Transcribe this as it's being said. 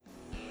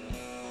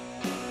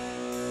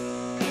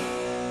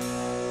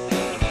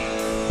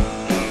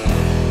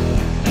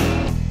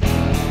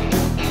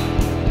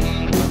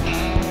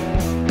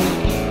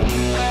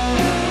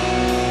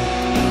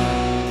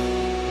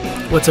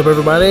What's up,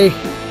 everybody?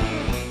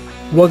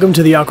 Welcome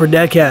to the Awkward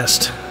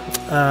Dadcast.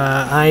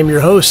 I am your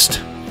host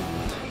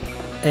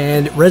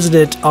and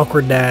resident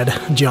Awkward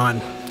Dad,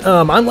 John.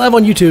 I'm live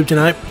on YouTube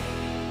tonight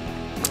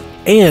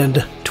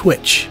and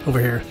Twitch over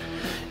here,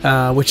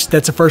 which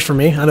that's a first for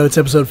me. I know it's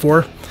episode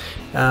 4.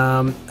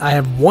 I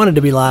have wanted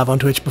to be live on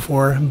Twitch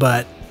before,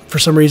 but for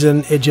some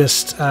reason it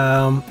just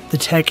the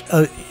tech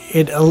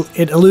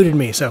it eluded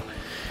me. So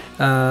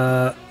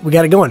we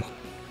got it going.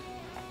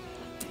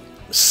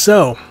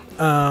 So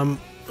I'm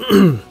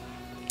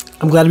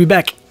glad to be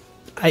back.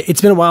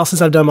 It's been a while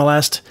since I've done my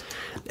last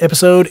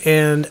episode,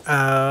 and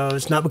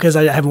it's not because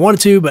I haven't wanted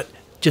to, but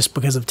just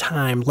because of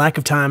time, lack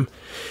of time.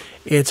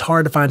 It's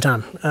hard to find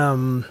time.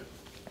 The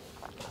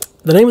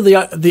name of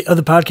the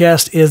other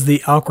podcast is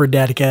the Awkward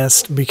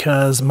Dadcast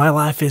because my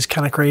life is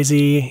kind of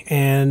crazy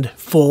and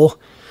full,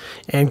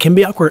 and can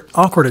be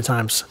awkward at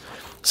times.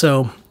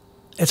 So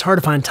it's hard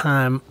to find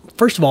time.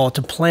 First of all,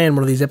 to plan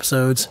one of these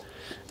episodes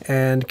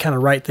and kind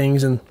of write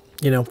things and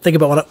think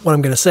about what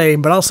I'm going to say,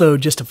 but also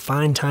just to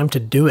find time to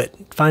do it,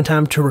 find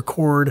time to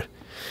record,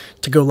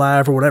 to go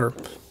live or whatever.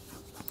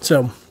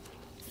 So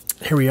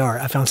here we are.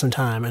 I found some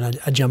time and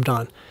I jumped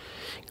on.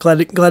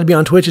 Glad to be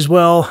on Twitch as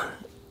well.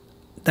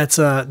 That's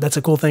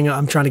a cool thing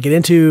I'm trying to get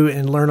into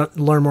and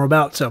learn more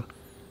about. So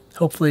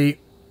hopefully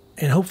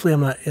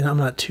I'm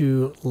not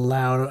too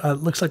loud.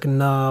 It looks like a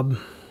knob.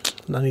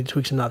 I need to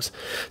tweak some knobs.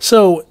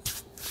 So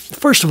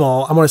first of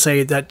all, I want to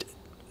say that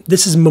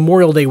this is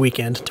Memorial Day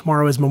weekend.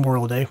 Tomorrow is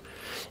Memorial Day.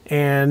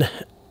 And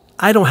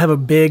I don't have a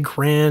big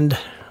grand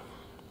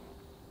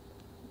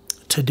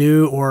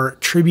to-do or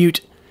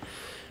tribute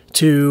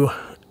to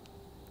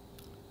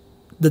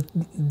the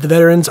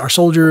veterans, our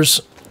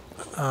soldiers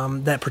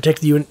that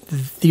protect the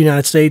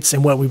United States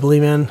and what we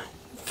believe in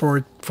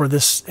for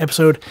this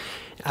episode.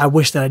 I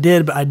wish that I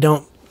did, but I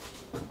don't.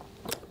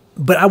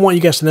 But I want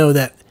you guys to know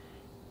that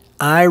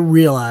I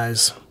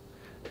realize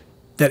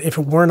that if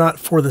it were not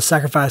for the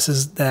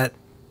sacrifices that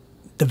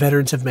the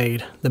veterans have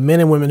made, the men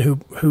and women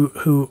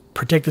who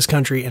protect this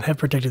country and have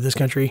protected this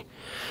country,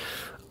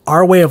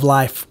 our way of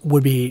life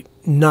would be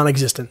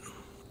non-existent.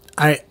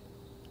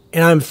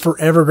 I'm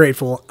forever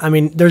grateful. I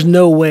mean, there's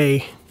no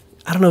way,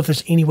 I don't know if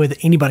there's any way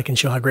that anybody can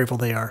show how grateful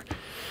they are,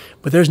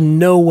 but there's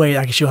no way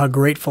I can show how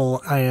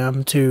grateful I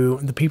am to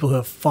the people who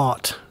have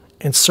fought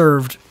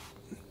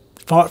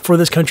for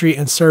this country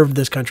and served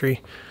this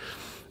country,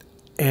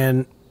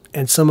 and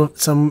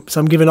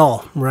some give it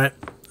all, right?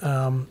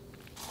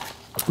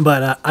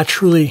 But I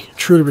truly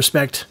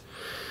respect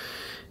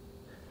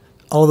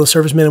all of those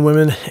servicemen and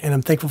women, and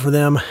I'm thankful for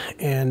them.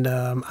 And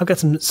I've got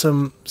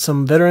some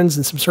veterans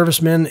and some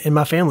servicemen in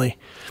my family.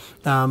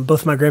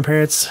 Both my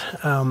grandparents,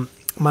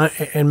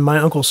 my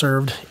uncle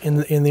served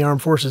in the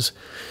armed forces.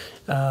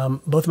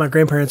 Both my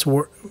grandfathers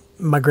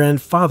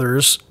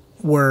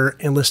were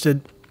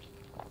enlisted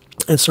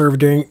and served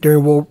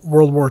during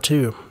World War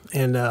II.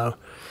 And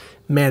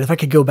man, if I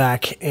could go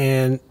back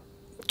and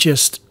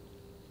just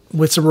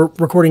with some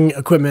recording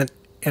equipment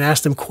and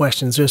ask them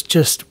questions,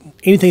 just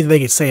anything that they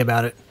could say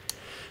about it,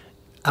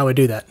 I would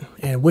do that.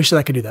 And I wish that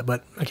I could do that,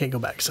 but I can't go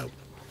back. So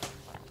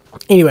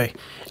anyway,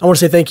 I want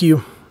to say thank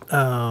you.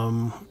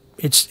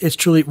 It's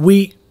truly,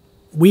 we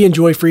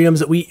enjoy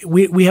freedoms that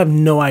we have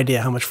no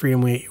idea how much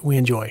freedom we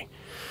enjoy.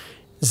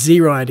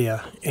 Zero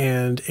idea.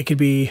 And it could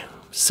be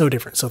so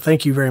different. So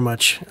thank you very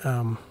much.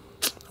 I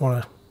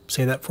want to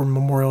say that for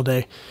Memorial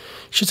Day.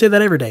 Should say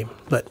that every day,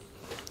 but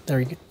there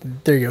you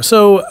go.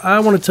 So I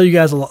want to tell you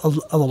guys a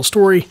little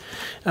story.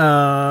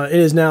 It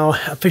is now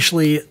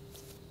officially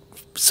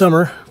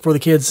summer for the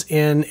kids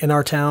in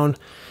our town,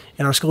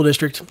 in our school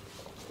district.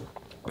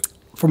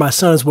 For my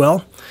son as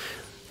well.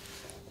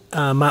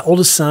 My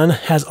oldest son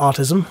has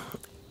autism,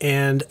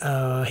 and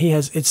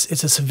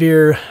it's a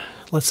severe.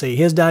 Let's see,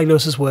 his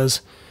diagnosis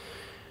was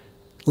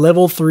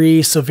level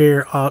 3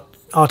 severe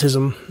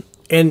autism,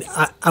 and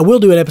I will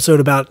do an episode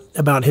about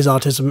his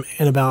autism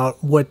and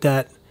about what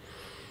that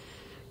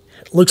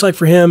looks like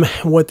for him,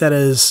 what that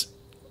has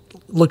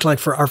looked like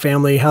for our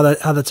family, how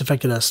that's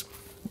affected us.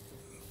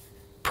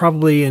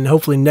 Probably and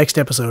hopefully next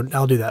episode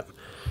I'll do that.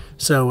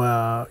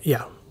 So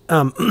yeah,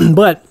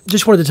 but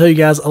just wanted to tell you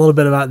guys a little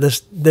bit about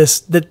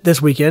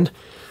this weekend,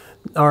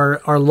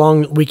 our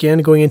long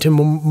weekend going into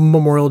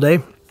Memorial Day.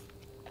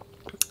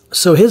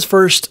 So his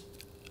first,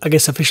 I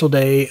guess, official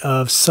day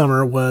of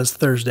summer was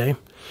Thursday.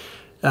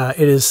 It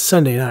is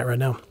Sunday night right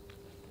now.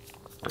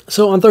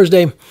 So on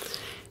Thursday,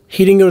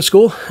 he didn't go to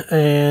school,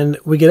 and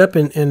we get up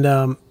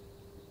and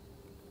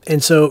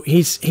so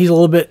he's a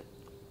little bit,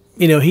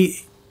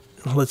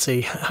 let's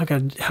see, how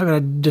can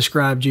I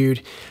describe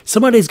Jude?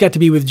 Somebody's got to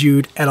be with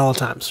Jude at all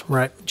times,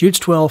 right? Jude's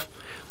 12,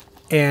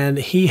 and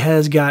he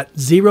has got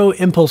zero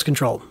impulse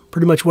control.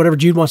 Pretty much whatever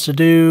Jude wants to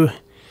do,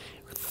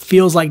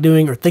 feels like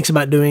doing, or thinks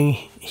about doing,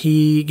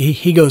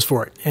 he goes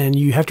for it. And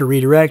you have to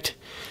redirect,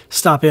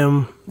 stop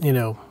him,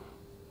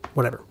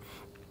 whatever.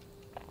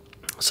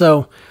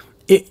 So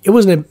it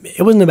wasn't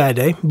a bad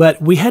day,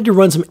 but we had to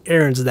run some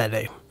errands that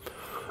day.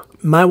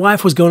 My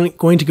wife was going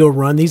to go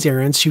run these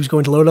errands. She was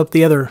going to load up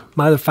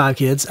my other 5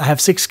 kids. I have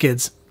 6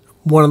 kids,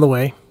 one on the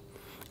way,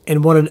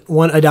 and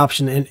one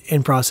adoption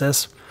in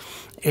process.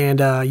 And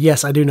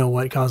yes, I do know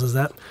what causes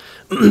that.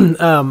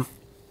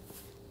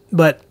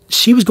 But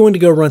she was going to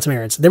go run some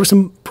errands. There were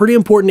some pretty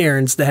important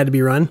errands that had to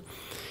be run.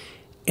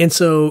 And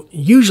so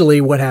usually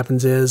what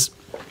happens is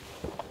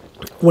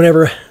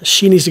whenever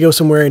she needs to go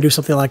somewhere and do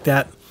something like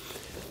that,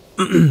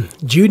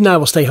 Jude and I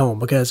will stay home,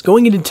 because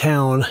going into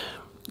town,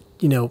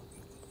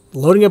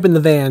 loading up in the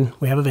van,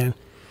 we have a van,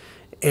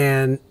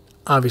 and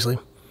obviously,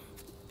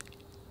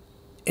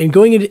 and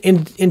going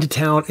into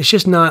town, it's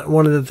just not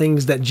one of the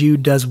things that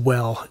Jude does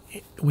well.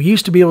 We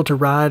used to be able to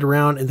ride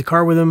around in the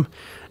car with him,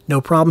 no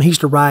problem. He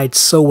used to ride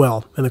so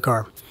well in the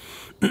car.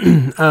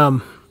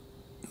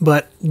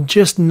 But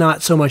just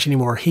not so much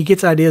anymore. He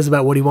gets ideas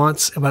about what he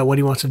wants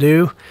to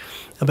do,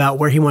 about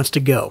where he wants to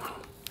go.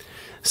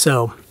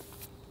 So,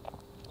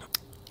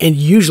 and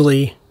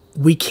usually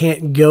we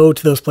can't go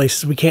to those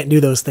places. We can't do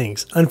those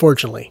things,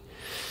 unfortunately.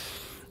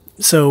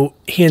 So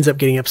he ends up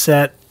getting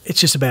upset.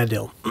 It's just a bad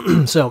deal.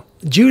 So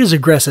Jude is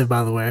aggressive,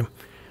 by the way.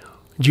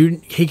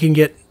 Jude, he can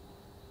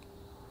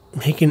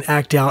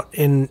act out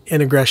in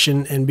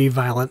aggression and be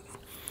violent.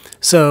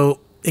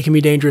 So it can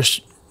be dangerous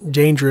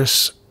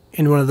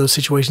in one of those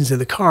situations in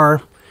the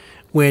car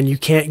when you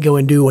can't go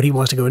and do what he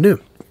wants to go and do.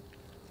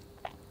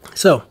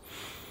 So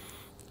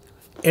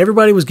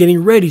everybody was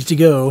getting ready to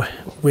go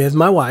with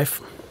my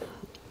wife,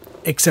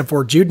 except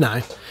for Jude and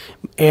I.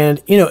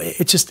 And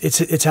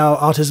it's how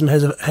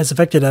autism has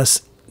affected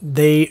us.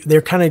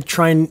 They're kind of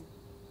trying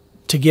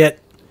to get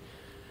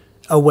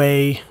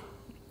away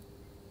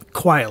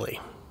quietly.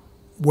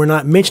 We're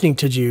not mentioning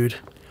to Jude,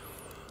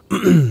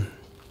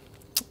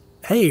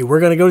 hey, we're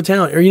going to go to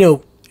town. Or,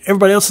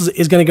 everybody else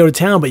is going to go to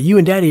town, but you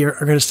and Daddy are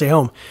going to stay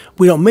home.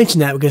 We don't mention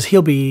that because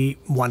he'll be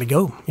wanting to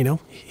go,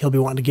 He'll be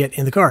wanting to get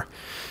in the car.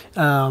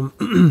 And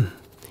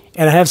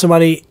I have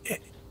somebody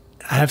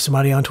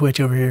on Twitch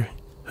over here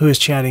who is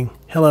chatting.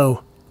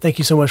 Hello. Thank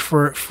you so much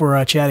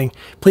for chatting.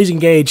 Please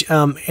engage.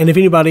 And if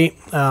anybody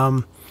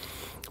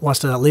wants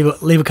to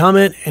leave a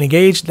comment and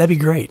engage, that'd be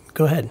great.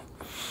 Go ahead.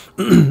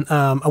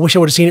 I wish I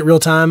would have seen it real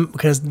time,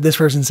 because this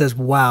person says,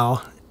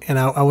 wow. And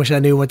I wish I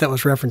knew what that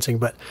was referencing,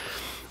 but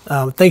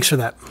thanks for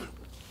that.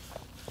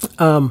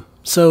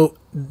 So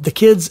the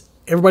kids,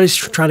 everybody's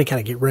trying to kind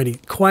of get ready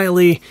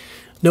quietly.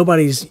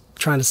 Nobody's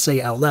trying to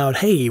say out loud,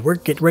 hey, we're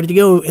getting ready to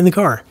go in the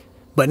car.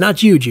 But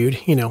not you, Jude,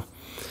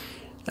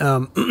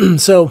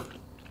 So,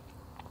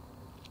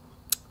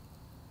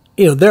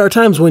 there are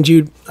times when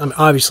Jude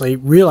obviously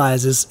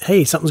realizes,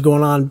 hey, something's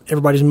going on.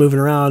 Everybody's moving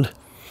around.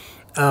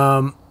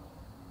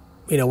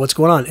 What's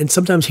going on? And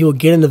sometimes he will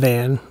get in the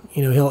van.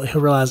 He'll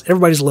realize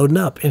everybody's loading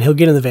up, and he'll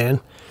get in the van,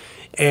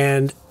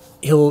 and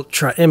he'll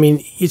try.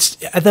 It's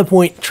at that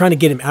point trying to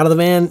get him out of the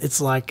van.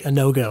 It's like a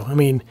no-go.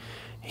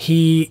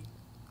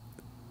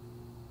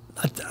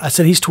 I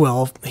said he's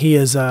 12. He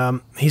is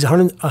he's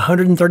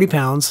 130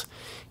 pounds.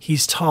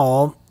 He's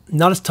tall,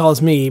 not as tall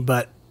as me,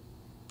 but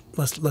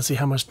let's see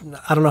how much.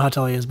 I don't know how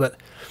tall he is, but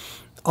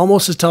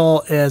almost as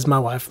tall as my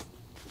wife.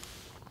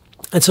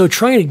 And so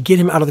trying to get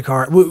him out of the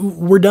car,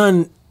 we're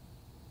done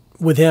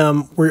with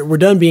him. We're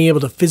done being able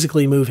to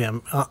physically move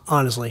him,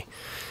 honestly,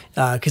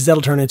 because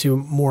that'll turn into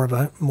more of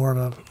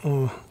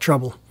a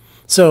trouble.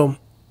 So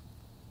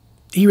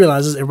he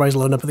realizes everybody's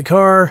loading up in the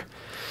car,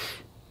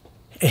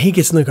 and he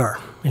gets in the car,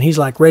 and he's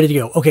like ready to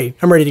go. Okay,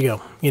 I'm ready to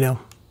go.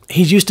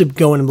 He's used to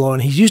going and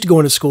blowing. He's used to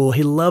going to school.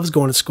 He loves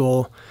going to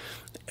school,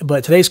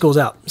 but today's school's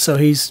out, so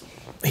he's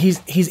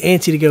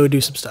antsy to go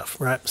do some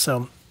stuff, right?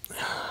 So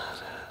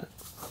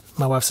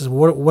my wife says,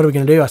 what are we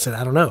going to do? I said,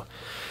 I don't know.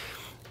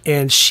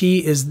 And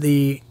she is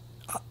the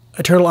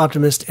eternal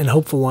optimist and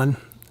hopeful one,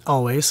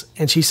 always.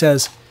 And she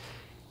says,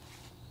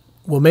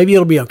 well, maybe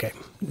it'll be okay.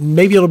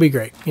 Maybe it'll be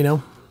great,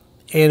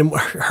 And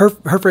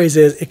her phrase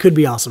is, it could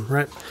be awesome,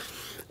 right?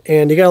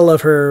 And you got to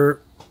love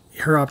her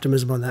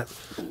optimism on that.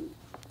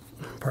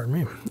 Pardon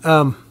me.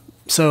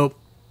 So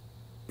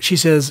she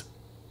says,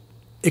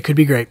 it could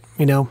be great,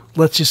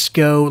 Let's just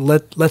go.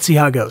 Let's see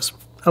how it goes.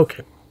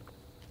 Okay.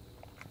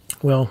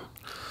 Well,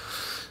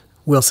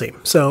 we'll see.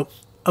 So,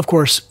 of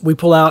course, we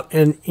pull out,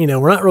 and,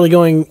 we're not really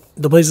going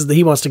the places that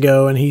he wants to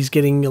go, and he's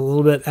getting a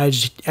little bit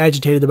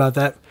agitated about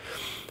that.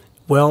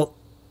 Well,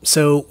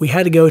 so we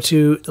had to go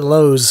to the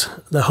Lowe's,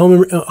 the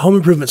home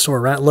improvement store,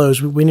 right?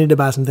 Lowe's. We needed to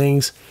buy some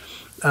things.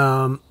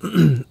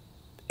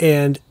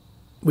 And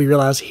we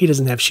realized he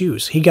doesn't have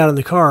shoes. He got in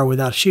the car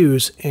without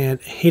shoes, and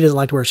he doesn't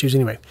like to wear shoes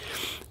anyway.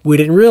 We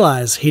didn't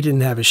realize he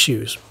didn't have his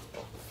shoes.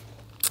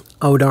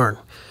 Oh, darn.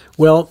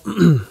 Well,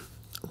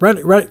 right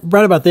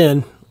about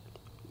then,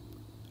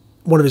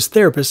 one of his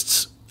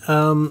therapists,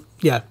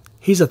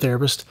 he's a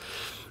therapist.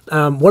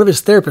 One of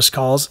his therapists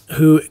calls,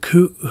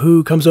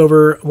 who comes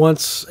over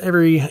once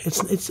every.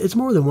 It's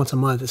more than once a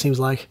month. It seems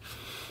like.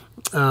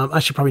 I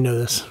should probably know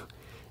this.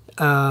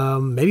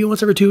 Maybe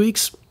once every 2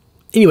 weeks.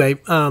 Anyway,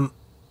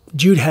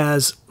 Jude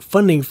has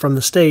funding from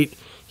the state.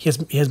 He has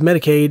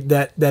Medicaid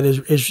that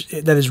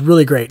is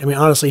really great.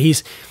 Honestly,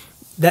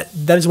 that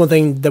is one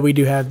thing that we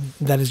do have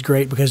that is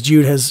great, because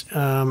Jude has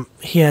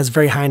he has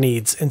very high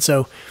needs, and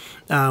so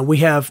We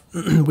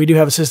do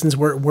have assistants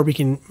where we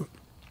can,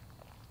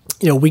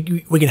 we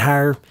can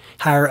hire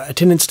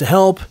attendants to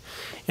help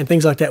and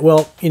things like that.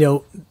 Well,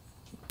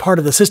 part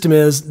of the system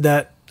is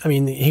that,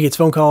 he gets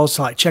phone calls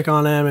to like check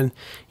on him,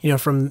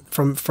 and from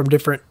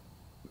different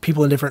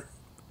people in different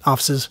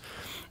offices,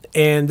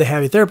 and they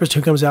have a therapist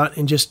who comes out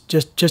and just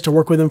to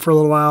work with them for a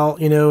little while,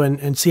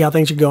 and see how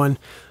things are going.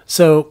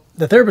 So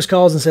the therapist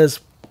calls and says,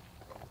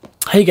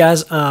 "Hey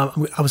guys, I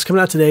was coming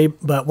out today,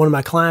 but one of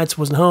my clients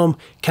wasn't home.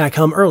 Can I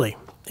come early?"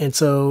 And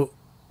so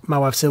my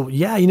wife said, well,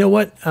 "Yeah, you know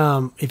what?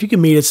 If you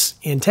can meet us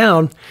in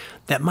town,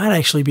 that might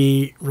actually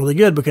be really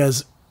good,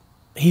 because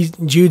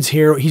Jude's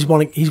here. He's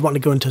wanting to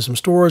go into some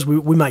stores.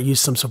 We might use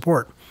some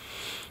support."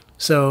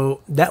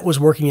 So that was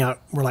working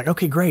out. We're like,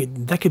 okay,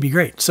 great. That could be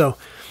great. So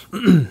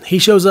he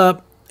shows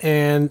up,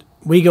 and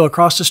we go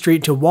across the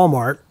street to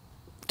Walmart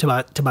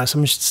to buy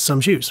some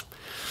shoes.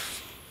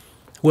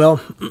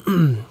 Well,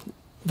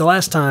 the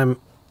last time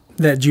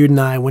that Jude and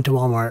I went to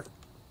Walmart,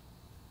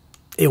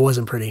 it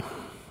wasn't pretty.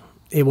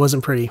 It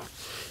wasn't pretty.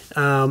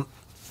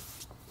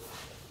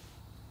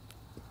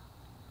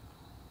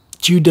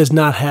 Jude does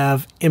not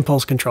have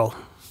impulse control.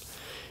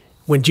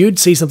 When Jude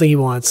sees something he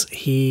wants,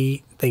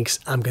 he thinks,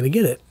 I'm going to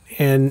get it.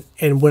 And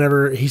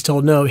whenever he's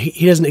told no,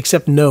 he doesn't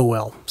accept no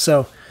well.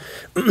 So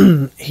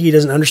he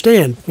doesn't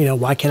understand,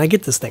 why can't I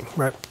get this thing,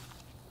 right?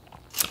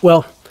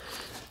 Well,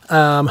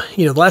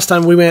 the last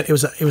time we went, it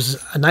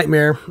was a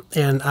nightmare,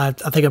 and I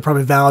think I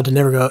probably vowed to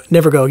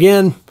never go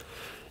again.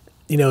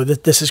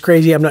 This is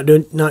crazy. I'm not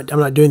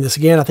doing this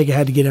again. I think I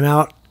had to get him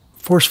out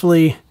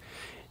forcefully,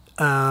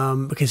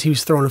 because he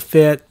was throwing a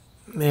fit.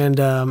 And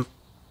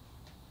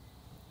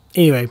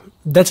anyway,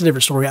 that's a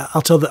different story.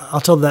 I'll tell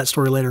that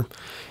story later.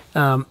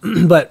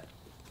 But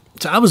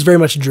so I was very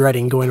much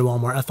dreading going to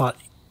Walmart. I thought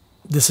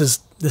this is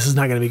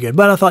not going to be good.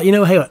 But I thought, hey,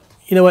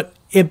 you know what?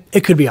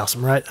 It could be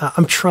awesome, right?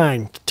 I'm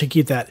trying to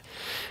keep that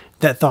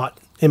thought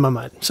in my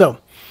mind. So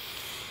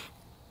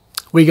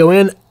we go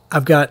in.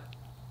 I've got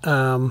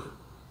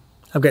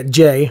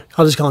Jay.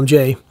 I'll just call him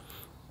Jay.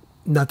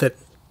 Not that,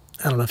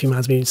 I don't know if he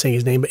minds me saying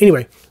his name, but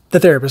anyway, the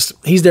therapist,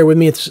 he's there with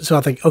me. So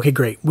I think, okay,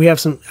 great.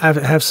 I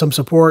have some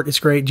support. It's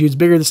great. Jude's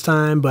bigger this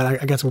time,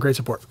 but I got some great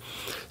support.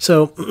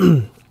 So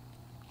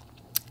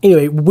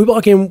anyway, we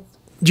walk in.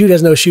 Jude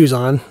has no shoes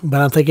on,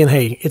 but I'm thinking,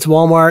 hey, it's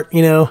Walmart.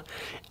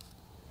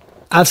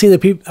 I've seen the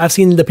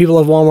people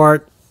of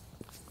Walmart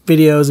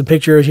videos and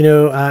pictures.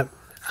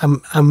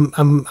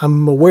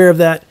 I'm aware of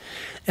that,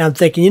 and I'm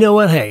thinking, you know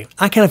what? Hey,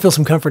 I kind of feel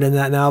some comfort in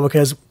that now,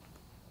 because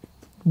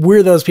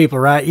we're those people,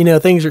 right?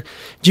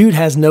 Jude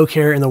has no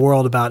care in the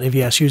world about if he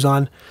has shoes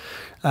on.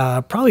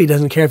 Probably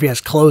doesn't care if he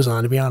has clothes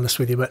on, to be honest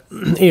with you. But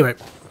anyway,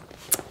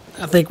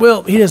 I think,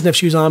 well, he doesn't have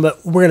shoes on,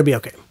 but we're going to be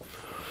okay.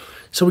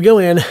 So we go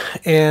in,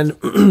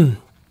 and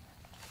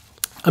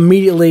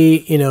immediately,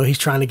 he's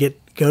trying to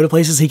go to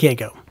places he can't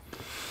go.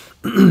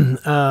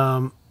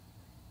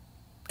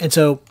 And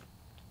so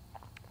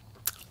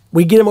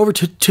we get him over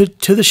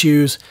to the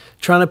shoes,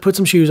 trying to put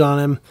some shoes on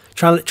him,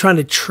 trying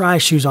to try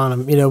shoes on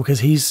him, because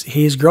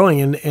he's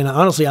growing, and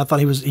honestly, I thought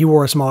he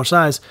wore a smaller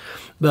size,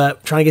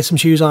 but trying to get some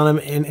shoes on him,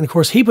 and of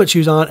course he put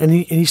shoes on, and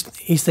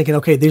he's thinking,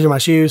 okay, these are my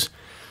shoes.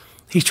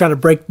 He's trying to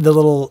break the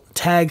little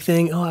tag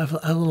thing. Oh, I have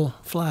a little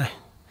fly.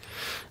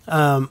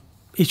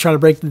 He's trying to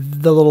break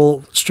the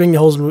little string that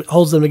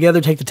holds them together,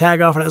 take the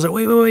tag off, and I was like,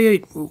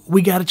 wait,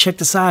 we got to check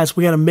the size.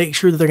 We got to make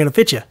sure that they're going to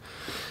fit you.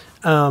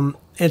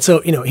 And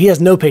so, he has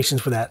no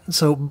patience for that.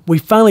 So we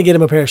finally get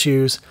him a pair of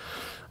shoes,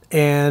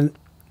 and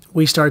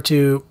we start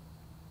to,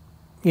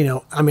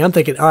 I'm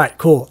thinking, all right,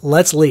 cool,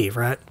 let's leave,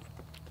 right?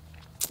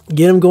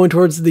 Get him going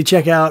towards the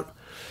checkout,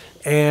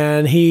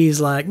 and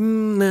he's like,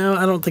 no,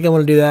 I don't think I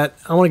want to do that.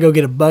 I want to go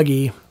get a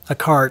buggy, a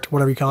cart,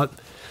 whatever you call it,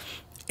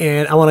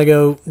 and I want to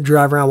go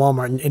drive around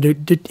Walmart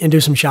and do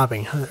some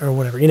shopping or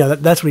whatever.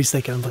 That's what he's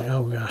thinking. I'm like,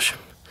 oh gosh.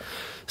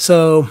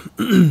 So,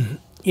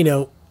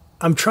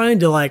 I'm trying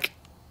to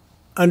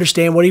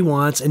understand what he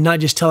wants and not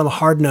just tell him a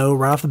hard no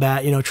right off the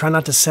bat. Try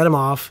not to set him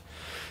off,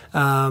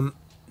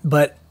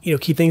 but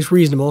keep things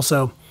reasonable.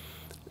 So,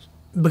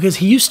 because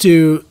he used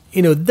to,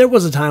 there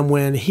was a time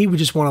when he would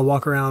just want to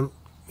walk around,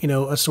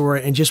 a store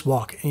and just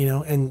walk,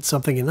 and so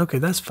I'm thinking, okay,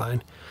 that's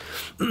fine.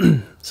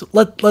 So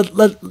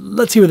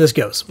let's see where this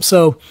goes.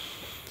 So,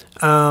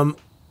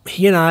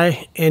 he and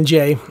I and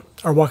Jay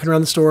are walking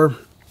around the store,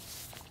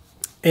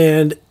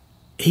 and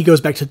he goes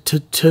back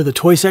to the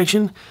toy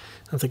section.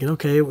 I'm thinking,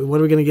 okay, what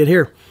are we going to get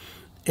here?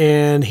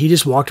 And he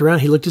just walked around.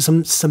 He looked at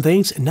some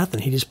things and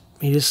nothing. He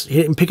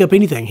didn't pick up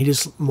anything. He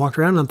just walked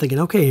around, and I'm thinking,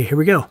 okay, here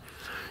we go.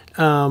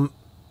 And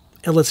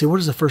let's see,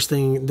 what is the first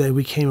thing that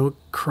we came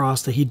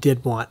across that he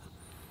did want?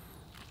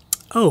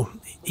 Oh,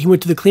 he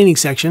went to the cleaning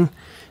section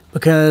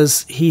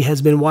because he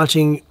has been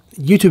watching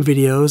YouTube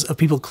videos of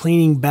people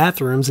cleaning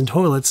bathrooms and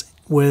toilets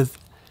with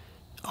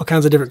all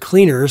kinds of different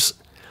cleaners,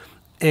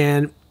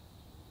 and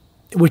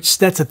which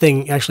that's the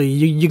thing, actually.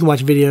 You can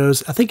watch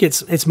videos. I think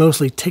it's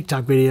mostly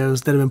TikTok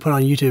videos that have been put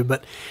on YouTube,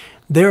 but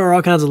there are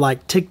all kinds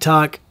of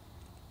TikTok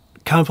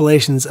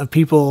compilations of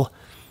people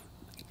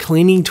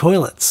cleaning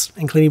toilets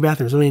and cleaning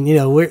bathrooms. I mean,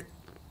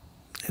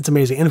 It's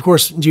amazing. And of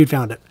course, Jude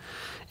found it,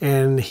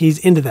 and he's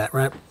into that,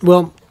 right?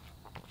 Well,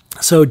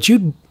 so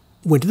Jude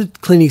went to the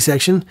cleaning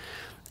section,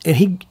 and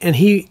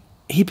he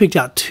picked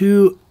out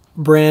 2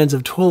 brands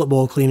of toilet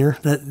bowl cleaner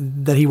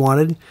that he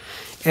wanted.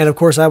 And of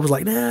course I was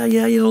like, nah,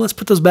 yeah, let's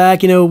put those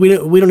back. We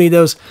don't need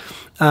those.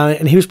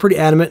 And he was pretty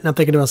adamant. And I'm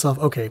thinking to myself,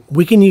 okay,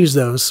 we can use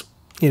those.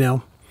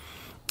 We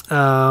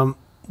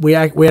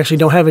actually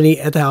don't have any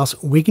at the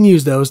house. We can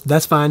use those.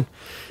 That's fine.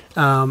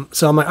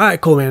 So I'm like, all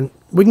right, cool, man.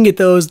 We can get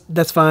those.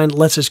 That's fine.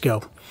 Let's just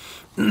go.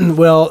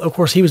 Well, of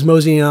course he was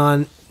moseying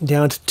on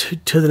down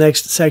to the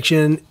next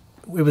section.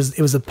 It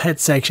was a pet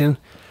section.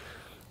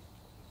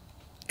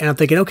 And I'm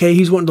thinking, okay,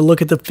 he's wanting to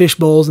look at the fish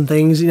bowls and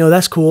things.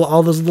 That's cool.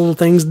 All those little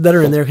things that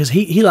are in there because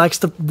he likes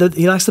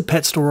the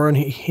pet store and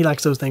he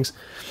likes those things.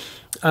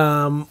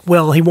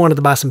 Well, he wanted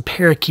to buy some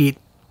parakeet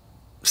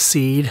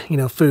seed,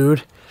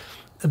 food,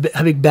 a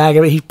big bag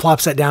of it. He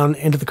plops that down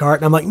into the cart,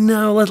 and I'm like,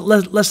 no,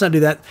 let's not do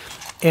that.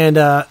 And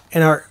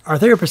our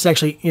therapist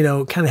actually,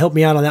 kind of helped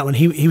me out on that one.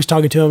 He was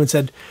talking to him and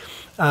said,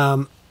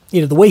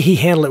 the way he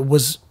handled it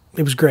was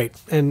great.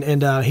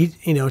 And he,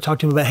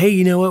 talked to him about, hey,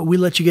 you know what? We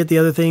let you get the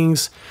other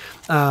things.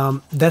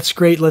 That's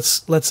great.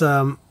 Let's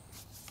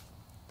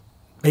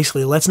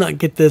basically let's not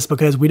get this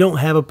because we don't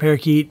have a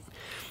parakeet.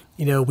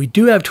 We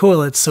do have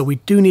toilets, so we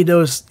do need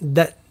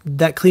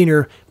that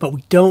cleaner, but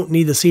we don't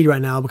need the seed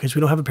right now because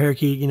we don't have a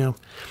parakeet.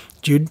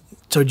 Jude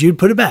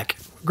put it back.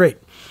 Great.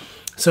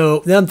 So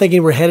then I'm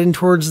thinking we're heading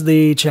towards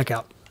the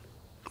checkout.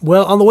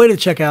 Well, on the way to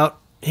the checkout,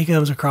 he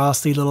comes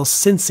across the little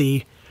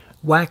Scentsy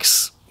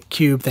wax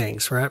cube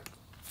things, right?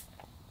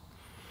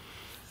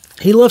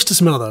 He loves to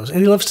smell those,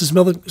 and he loves to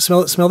smell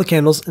the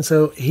candles, and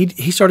so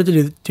he started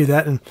to do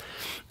that,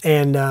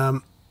 and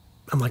I'm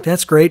like,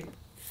 that's great.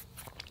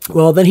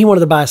 Well, then he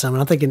wanted to buy some,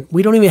 and I'm thinking,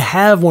 we don't even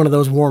have one of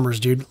those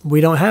warmers, dude.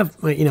 We don't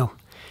have we don't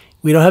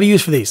have a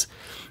use for these,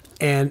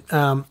 and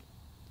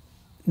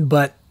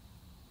but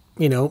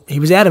he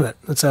was adamant,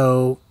 and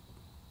so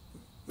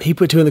he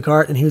put 2 in the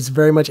cart, and he was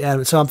very much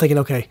adamant. So I'm thinking,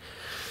 okay,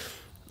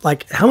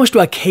 like, how much do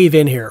I cave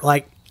in here?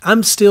 Like,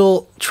 I'm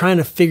still trying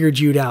to figure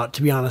Jude out,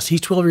 to be honest.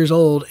 He's 12 years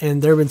old,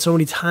 and there have been so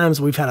many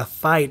times we've had a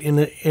fight in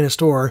a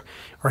store,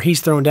 or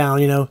he's thrown down,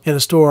 in a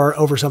store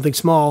over something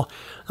small.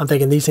 I'm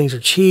thinking these things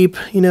are cheap,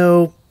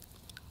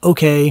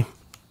 okay,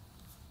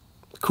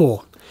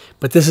 cool.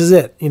 But this is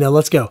it,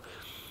 let's go.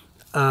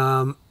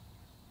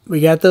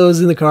 We got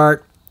those in the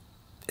cart,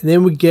 and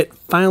then we get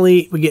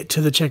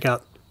to the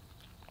checkout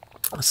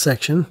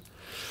section,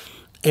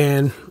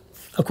 and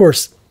of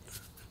course,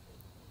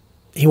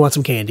 he wants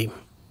some candy.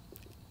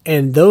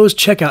 And those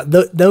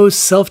those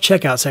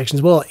self-checkout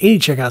sections, well, any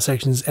checkout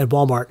sections at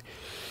Walmart,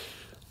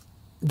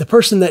 the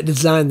person that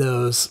designed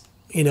those,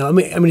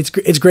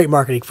 it's great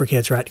marketing for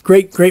kids, right?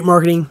 Great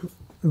marketing,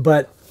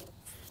 but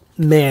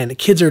man,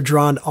 kids are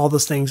drawn to all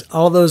those things,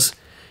 all those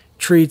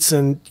treats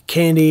and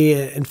candy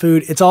and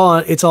food. It's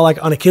all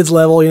like on a kid's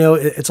level,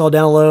 it's all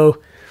down low,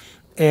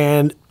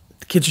 and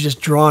the kids are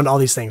just drawn to all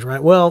these things,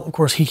 right? Well, of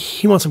course,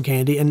 he wants some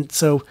candy, and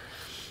so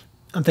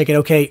I'm thinking,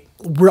 okay,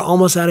 we're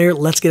almost out of here.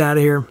 Let's get out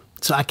of here.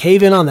 So I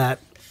cave in on that,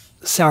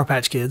 Sour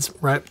Patch Kids,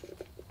 right?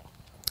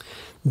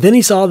 Then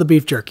he saw the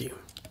beef jerky.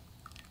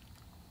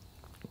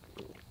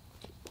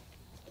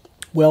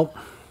 Well,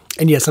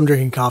 and yes, I'm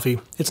drinking coffee.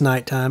 It's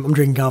nighttime. I'm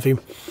drinking coffee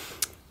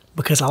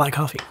because I like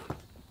coffee.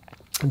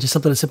 And just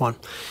something to sip on.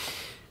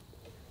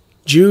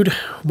 Jude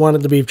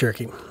wanted the beef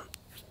jerky.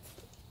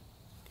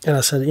 And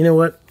I said, you know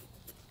what?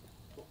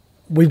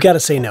 We've got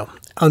to say no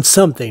on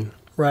something,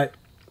 right?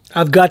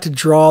 I've got to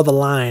draw the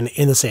line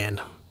in the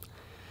sand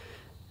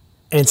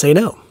and say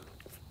no.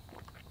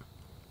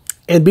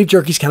 And beef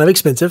jerky is kind of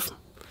expensive.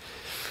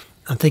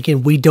 I'm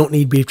thinking we don't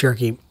need beef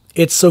jerky.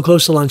 It's so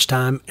close to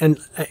lunchtime, and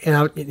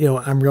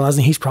I'm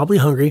realizing he's probably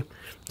hungry.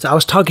 So I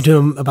was talking to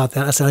him about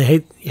that. I said,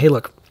 hey,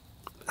 look,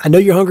 I know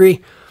you're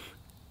hungry,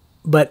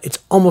 but it's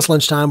almost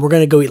lunchtime. We're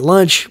going to go eat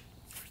lunch.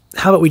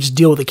 How about we just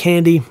deal with the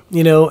candy?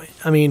 All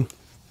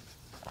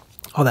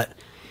that.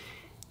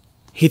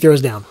 He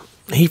throws down.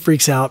 He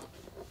freaks out.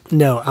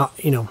 No, I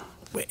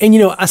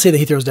say that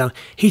he throws down.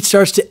 He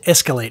starts to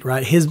escalate,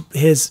 right? He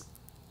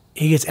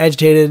gets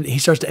agitated. He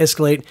starts to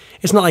escalate.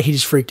 It's not like he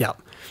just freaked out,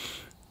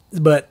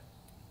 but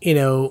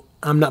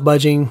I'm not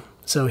budging.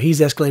 So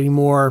he's escalating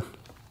more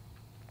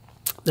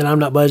than I'm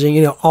not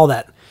budging. All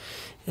that,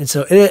 and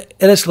so it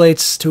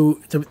escalates to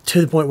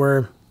the point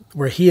where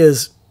he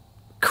is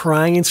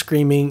crying and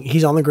screaming.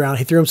 He's on the ground.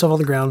 He threw himself on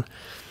the ground.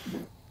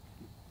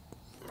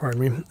 Pardon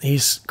me.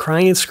 He's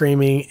crying and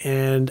screaming,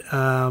 and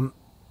now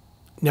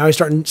he's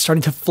starting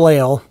to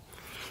flail,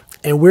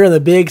 and we're in the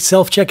big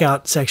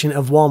self-checkout section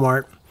of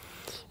Walmart.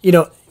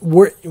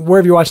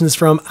 Wherever you're watching this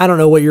from, I don't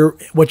know what your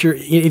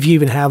if you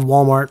even have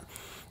Walmart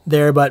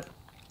there,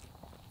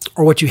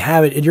 or what you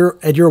have at your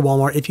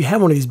Walmart if you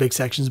have one of these big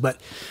sections. But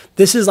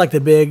this is like the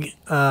big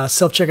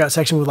self-checkout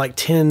section with like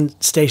 10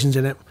 stations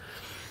in it,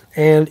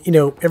 and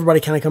everybody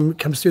kind of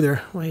comes through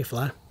there. Well, hey,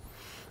 fly,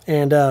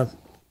 and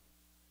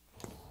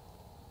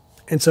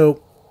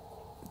so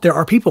there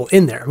are people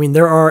in there.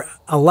 There are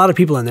a lot of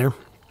people in there.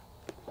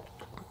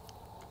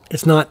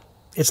 it's not,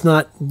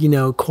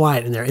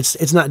 quiet in there.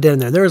 It's not dead in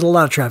there. There's a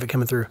lot of traffic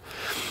coming through.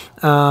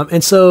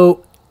 And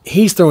so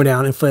he's throwing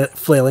down and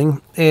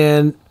flailing.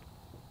 And,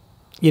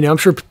 I'm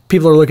sure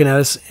people are looking at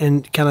us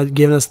and kind of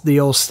giving us the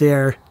old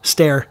stare.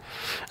 But,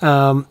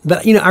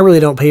 I really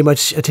don't pay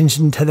much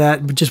attention to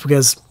that, but just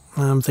because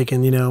I'm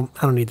thinking, I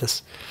don't need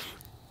this.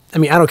 I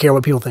mean, I don't care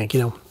what people think,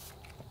 And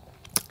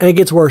it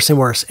gets worse and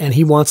worse. And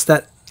he wants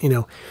that,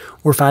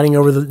 we're fighting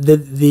over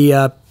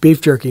the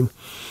beef jerky.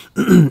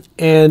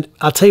 And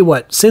I'll tell you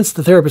what, since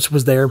the therapist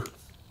was there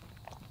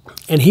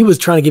and he was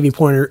trying to give me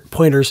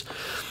pointers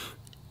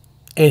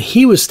and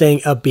he was staying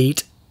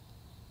upbeat,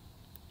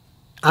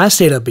 I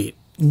stayed upbeat.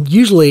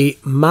 Usually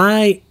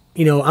to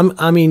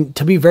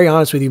be very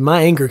honest with you,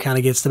 my anger kind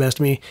of gets the best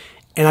of me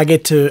and I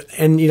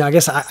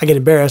guess I get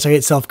embarrassed. I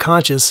get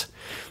self-conscious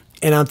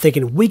and I'm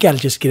thinking, we got to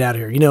just get out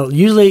of here.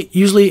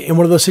 Usually in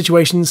one of those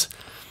situations,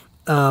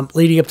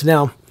 leading up to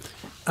now,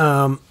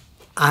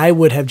 I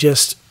would have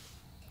just,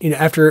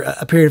 after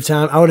a period of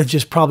time, I would have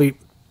just probably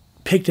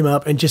picked him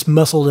up and just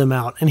muscled him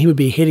out, and he would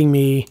be hitting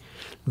me,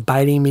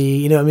 biting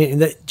me.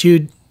 That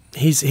Jude,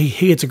 he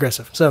gets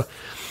aggressive. So,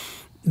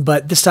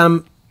 but this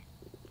time,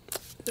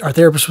 our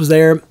therapist was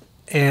there,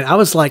 and I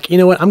was like, you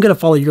know what, I'm going to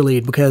follow your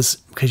lead because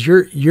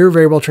you're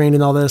very well trained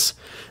in all this,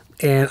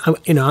 and I'm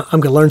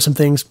going to learn some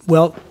things.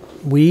 Well,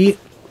 we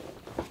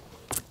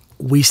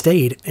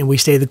stayed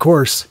the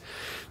course,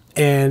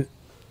 and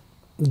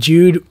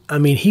Jude,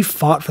 he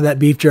fought for that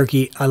beef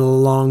jerky a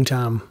long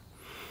time.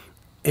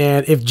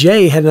 And if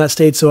Jay had not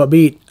stayed so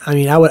upbeat,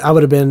 I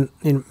would have been,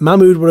 my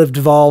mood would have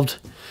devolved,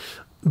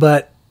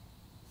 but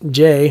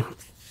Jay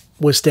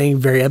was staying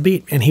very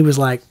upbeat. And he was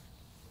like,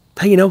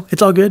 hey,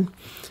 it's all good.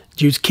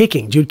 Jude's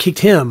kicking. Jude kicked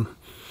him.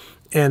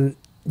 And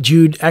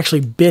Jude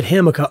actually bit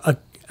him a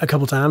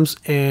couple times.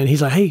 And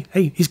he's like,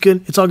 hey, he's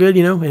good. It's all good,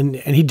 and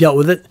he dealt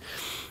with it.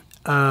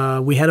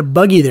 We had a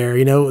buggy there,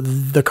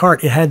 the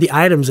cart, it had the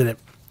items in it.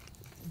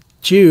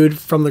 Jude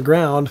from the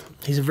ground,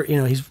 he's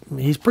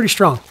pretty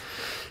strong.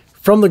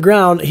 From the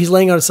ground, he's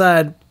laying on his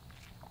side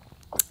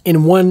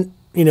in one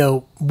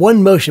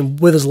motion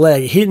with his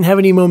leg. He didn't have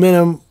any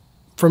momentum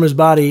from his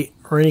body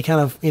or any kind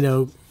of,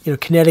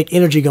 kinetic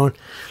energy going.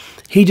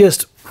 He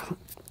just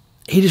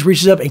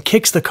reaches up and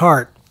kicks the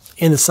cart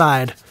in the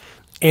side,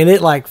 and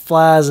it like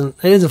flies, and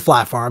it doesn't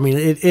fly far.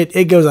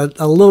 It goes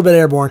a little bit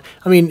airborne.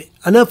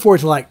 Enough for it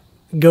to like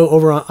go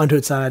over onto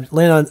its side,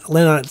 land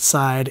on its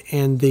side,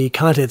 and the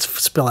contents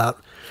spill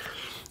out.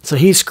 So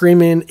he's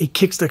screaming, he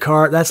kicks the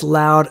cart, that's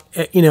loud.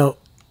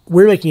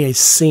 We're making a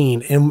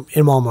scene in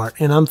Walmart,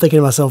 and I'm thinking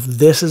to myself,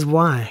 this is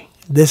why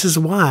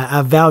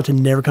I vowed to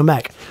never come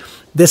back.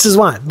 This is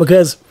why,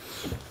 because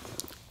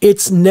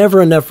it's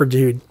never enough for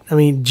Jude.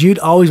 Jude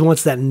always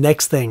wants that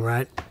next thing,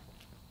 right?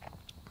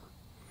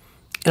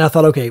 And I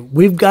thought, okay,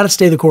 we've got to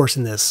stay the course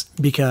in this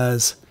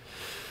because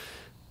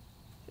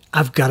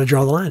I've got to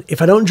draw the line.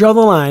 If I don't draw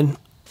the line,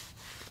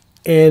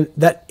 and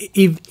that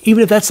even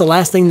if that's the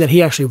last thing that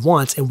he actually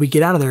wants, and we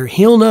get out of there,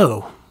 he'll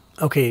know.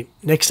 Okay,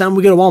 next time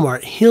we go to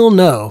Walmart, he'll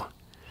know.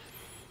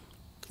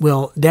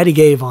 Well, Daddy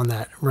gave on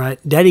that, right?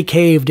 Daddy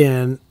caved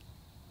in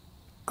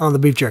on the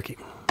beef jerky.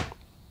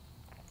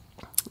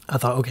 I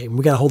thought, okay,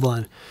 we got to hold the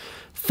line.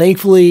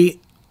 Thankfully,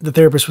 the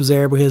therapist was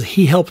there because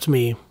he helped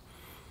me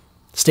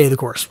stay the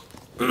course.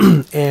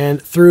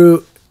 And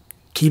through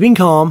keeping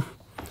calm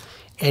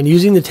and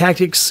using the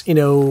tactics,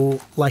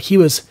 like he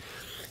was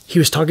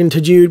talking to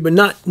Jude, but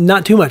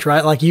not too much,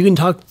 right? Like you can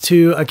talk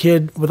to a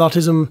kid with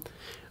autism.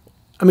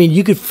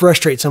 You could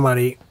frustrate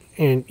somebody,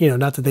 and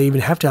not that they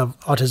even have to have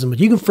autism, but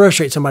you can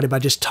frustrate somebody by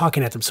just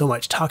talking at them so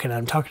much, talking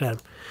at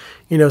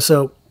them.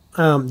 So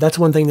that's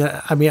one thing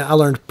that I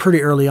learned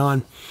pretty early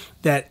on,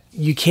 that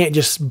you can't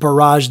just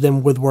barrage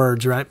them with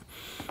words, right?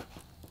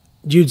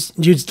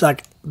 Jude's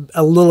like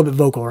a little bit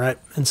vocal, right?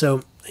 And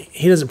so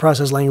he doesn't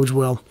process language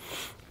well.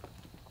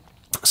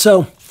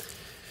 So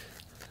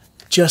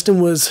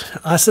Justin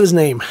I said his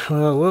name.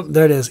 Well,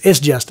 there it is. It's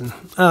Justin.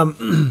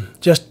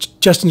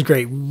 Justin's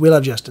great. We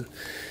love Justin.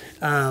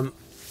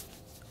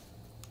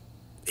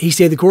 He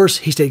stayed the course.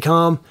 He stayed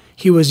calm.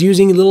 He was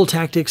using little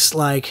tactics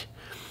like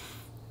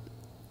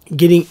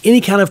getting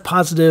any kind of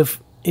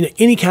positive,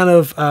 any kind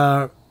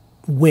of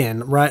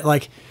win, right?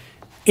 Like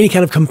any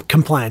kind of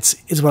compliance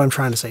is what I'm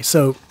trying to say.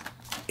 So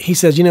he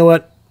says, you know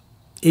what?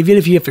 Even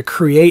if you have to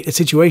create a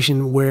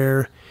situation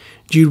where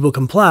Jude will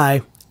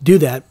comply, do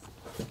that,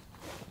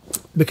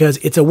 because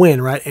it's a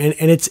win, right? And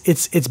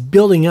it's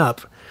building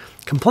up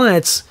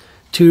compliance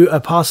to a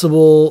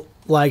possible,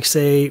 like,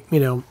 say,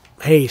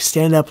 hey,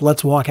 stand up,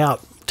 let's walk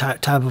out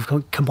type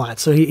of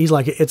compliance. So he's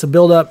like, it's a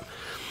build up.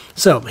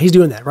 So he's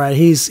doing that, right?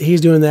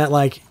 He's doing that,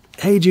 like,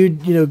 hey,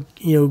 Jude,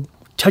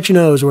 touch your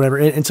nose or whatever.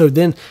 And so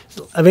then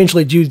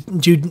eventually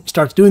Jude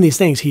starts doing these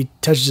things. He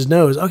touches his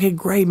nose. Okay,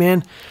 great,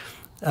 man.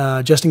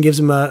 Justin gives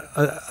him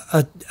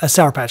a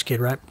Sour Patch Kid,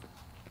 right?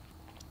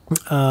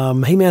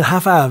 Hey, man, high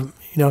five.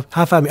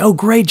 High five me. Oh,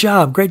 great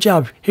job. Here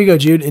you go,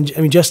 Jude.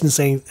 And Justin's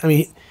saying,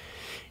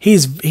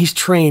 he's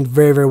trained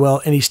very, very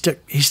well, and he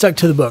stuck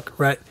to the book,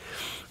 right?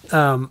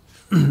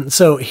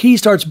 So he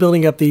starts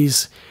building up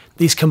these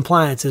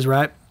compliances,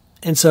 right?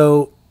 And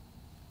so,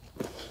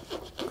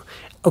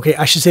 okay,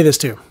 I should say this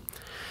too.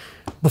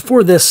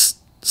 Before this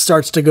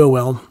starts to go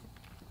well,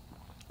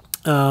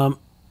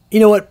 you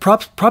know what?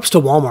 Props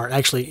to Walmart.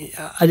 Actually,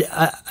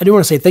 I do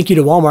want to say thank you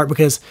to Walmart,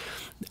 because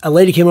a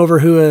lady came over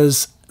who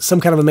is some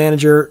kind of a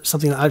manager.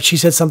 She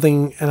said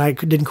something, and I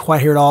didn't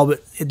quite hear it all,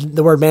 but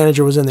the word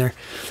manager was in there.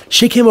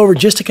 She came over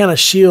just to kind of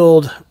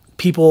shield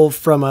people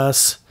from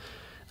us,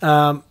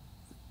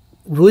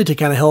 really to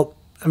kind of help.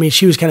 I mean,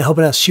 she was kind of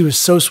helping us. She was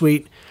so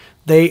sweet.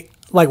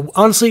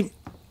 Honestly,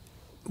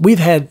 we've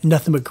had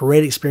nothing but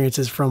great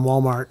experiences from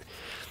Walmart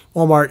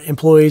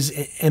employees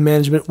and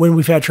management when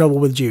we've had trouble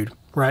with Jude,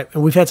 right?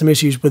 And we've had some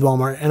issues with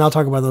Walmart, and I'll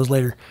talk about those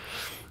later.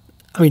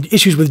 I mean,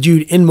 issues with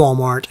Jude in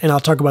Walmart, and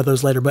I'll talk about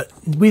those later. But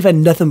we've had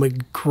nothing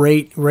but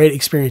great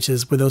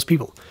experiences with those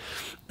people.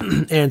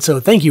 And so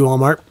thank you,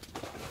 Walmart,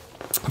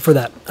 for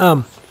that.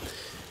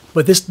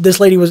 But this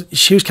lady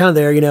she was kind of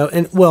there,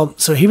 and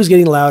so he was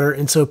getting louder.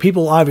 And so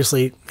people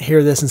obviously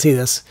hear this and see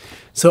this.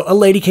 So a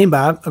lady came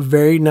by, a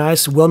very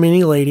nice,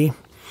 well-meaning lady,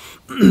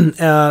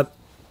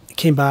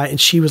 came by,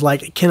 and she was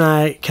like, can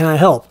I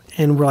help?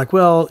 And we're like,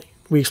 well,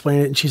 we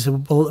explained it. And she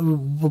said,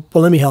 well,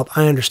 let me help.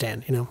 I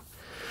understand, And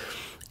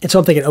so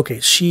I'm thinking, okay,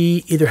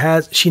 she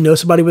knows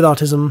somebody with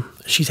autism.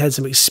 She's had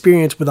some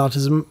experience with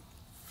autism.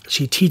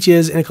 She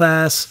teaches in a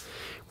class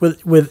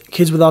with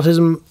kids with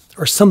autism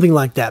or something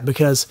like that,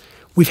 because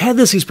we've had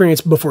this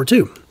experience before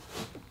too,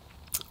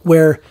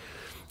 where,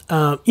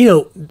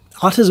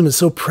 autism is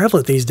so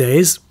prevalent these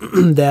days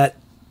that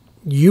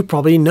you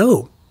probably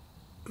know.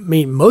 I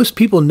mean, most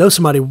people know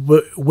somebody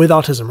with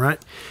autism,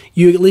 right?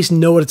 You at least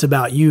know what it's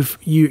about.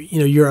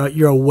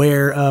 You're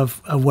aware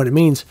of what it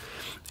means.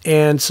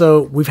 And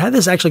so we've had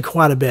this actually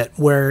quite a bit,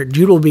 where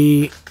Jude will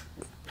be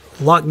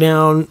locked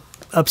down,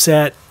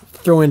 upset,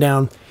 throwing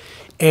down,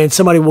 and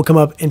somebody will come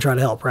up and try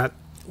to help, right?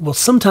 Well,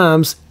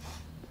 sometimes,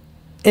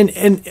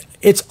 and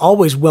it's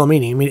always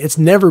well-meaning. I mean, it's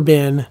never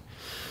been,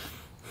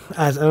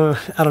 I don't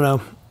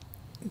know.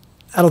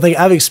 I don't think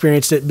I've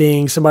experienced it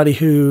being somebody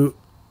who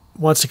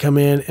wants to come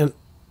in and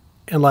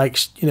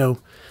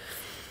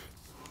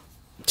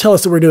tell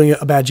us that we're doing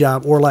a bad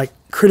job, or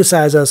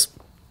criticize us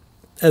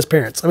as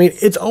parents. I mean,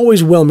 it's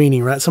always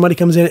well-meaning, right? Somebody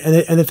comes in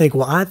and they think,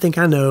 well, I think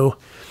I know,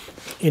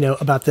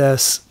 about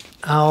this.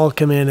 I'll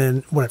come in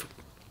and whatever.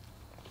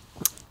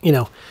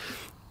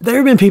 There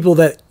have been people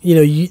that,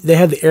 they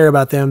have the air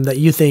about them that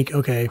you think,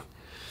 okay,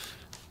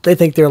 they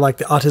think they're like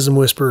the autism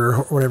whisperer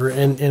or whatever,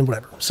 and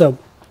whatever. So,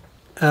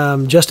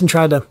 Justin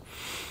tried to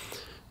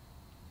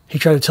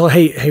tell her,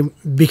 hey,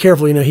 be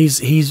careful.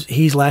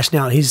 He's lashing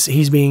out.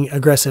 He's being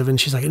aggressive. And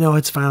she's like, no,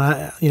 it's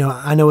fine.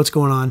 I know what's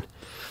going on.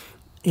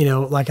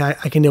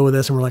 I can deal with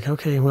this. And we're like,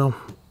 okay, well,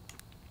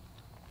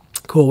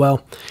 cool.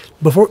 Well,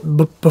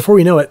 before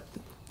we know it,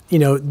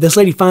 this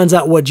lady finds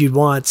out what Jude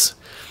wants,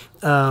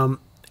 and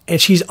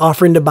she's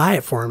offering to buy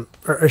it for him,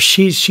 or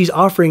she's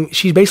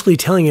basically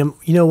telling him,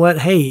 you know what?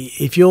 Hey,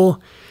 if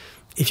you'll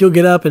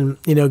get up and,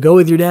 go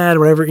with your dad or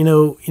whatever,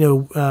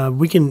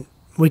 we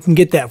can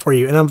get that for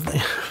you. And I'm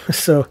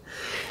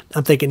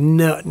thinking,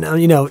 no,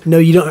 you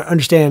don't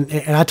understand.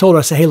 And I told her,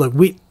 I said, hey, look,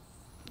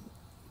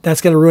 that's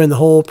going to ruin the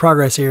whole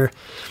progress here.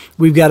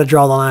 We've got to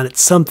draw the line at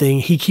something.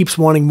 He keeps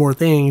wanting more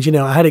things.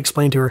 I had to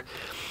explain to her.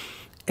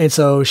 And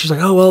so she's like,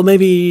 oh, well,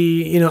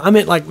 maybe, I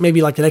meant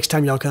maybe the next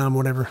time y'all come,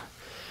 whatever.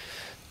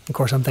 Of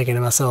course, I'm thinking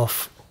to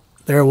myself,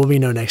 there will be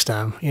no next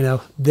time.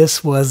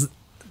 This was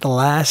the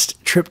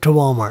last trip to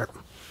Walmart.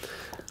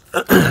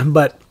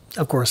 But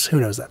of course,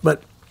 who knows that?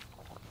 But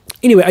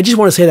anyway, I just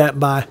want to say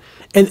that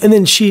and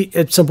then she,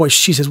 at some point,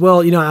 she says,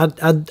 well,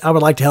 I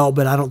would like to help,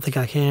 but I don't think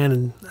I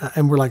can.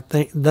 And we're like,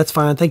 that's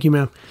fine. Thank you,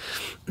 ma'am.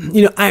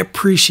 I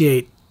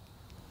appreciate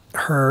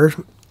her.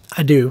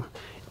 I do.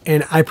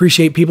 And I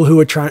appreciate people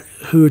who try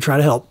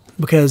to help,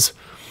 because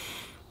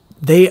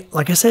they,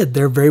 like I said,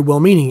 they're very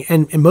well-meaning.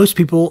 And most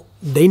people,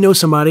 they know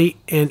somebody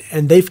and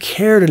they've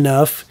cared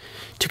enough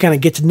to kind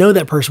of get to know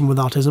that person with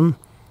autism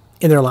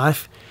in their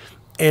life.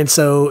 And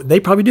so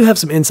they probably do have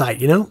some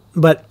insight,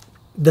 but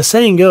the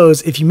saying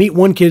goes, if you meet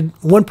one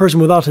person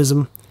with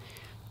autism,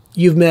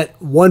 you've met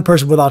one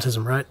person with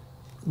autism, right?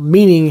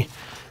 Meaning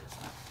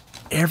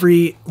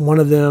every one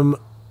of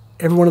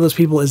those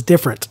people is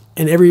different,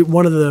 and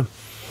everyone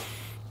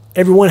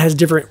has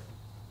different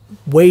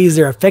ways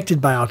they're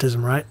affected by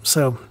autism, right?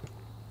 So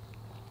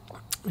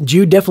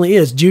Jude definitely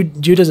is.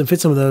 Jude doesn't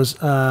fit some of those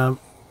kind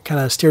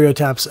of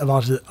stereotypes of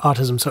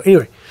autism. So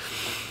anyway,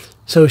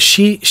 so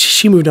she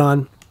moved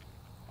on.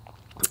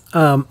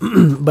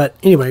 But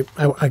anyway,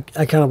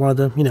 I kind of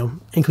wanted to,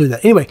 include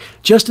that. Anyway,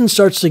 Justin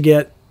starts to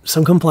get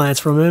some compliance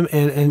from him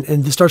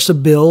and this starts to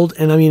build.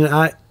 And I mean,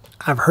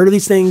 I've heard of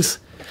these things,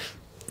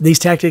 these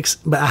tactics,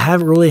 but I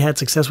haven't really had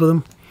success with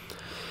them.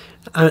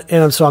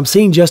 So I'm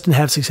seeing Justin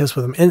have success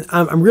with them. And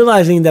I'm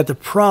realizing that the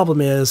problem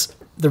is,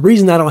 the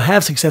reason I don't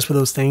have success with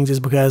those things is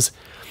because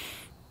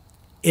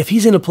if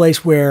he's in a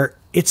place where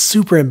it's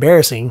super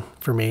embarrassing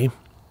for me,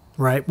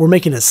 right? We're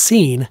making a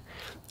scene.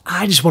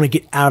 I just want to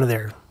get out of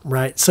there.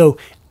 Right. So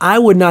I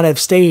would not have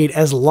stayed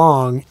as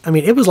long. I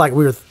mean, it was like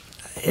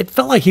it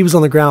felt like he was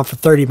on the ground for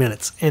 30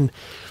 minutes. And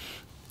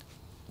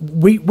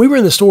we were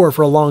in the store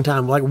for a long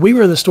time. Like, we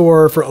were in the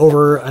store for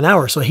over an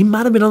hour. So he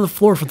might have been on the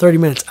floor for 30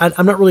 minutes.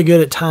 I'm not really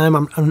good at time.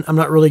 I'm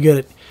not really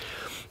good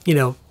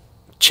at,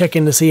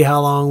 checking to see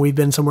how long we've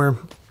been somewhere.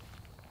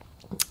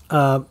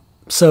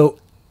 So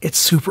it's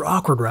super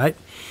awkward, right?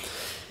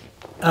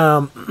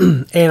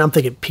 And I'm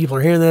thinking people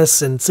are hearing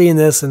this and seeing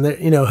this, and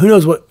who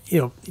knows what,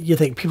 you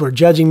think people are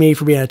judging me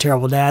for being a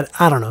terrible dad.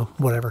 I don't know,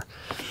 whatever.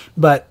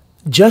 But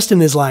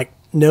Justin is like,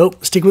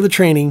 nope, stick with the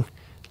training.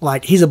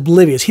 Like, he's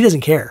oblivious. He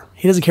doesn't care.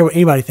 He doesn't care what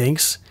anybody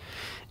thinks.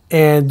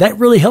 And that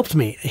really helped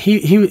me.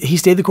 He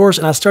stayed the course,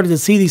 and I started to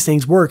see these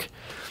things work.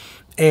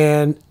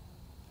 And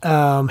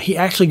he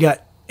actually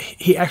got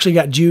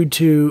Jude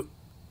to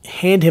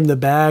hand him the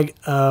bag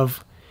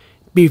of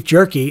beef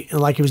jerky, and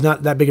like it was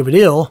not that big of a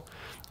deal.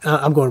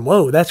 I'm going,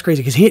 whoa, that's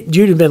crazy, because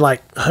Jude had been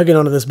like hugging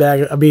onto this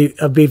bag of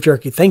beef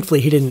jerky.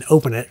 Thankfully, he didn't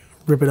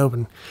rip it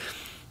open.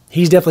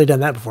 He's definitely done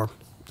that before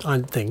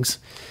on things.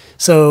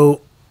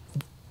 So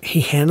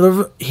he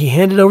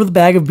handed over the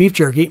bag of beef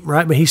jerky,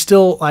 right? But he's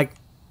still like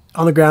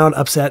on the ground,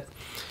 upset.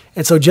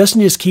 And so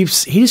Justin just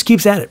keeps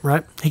at it,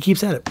 right? He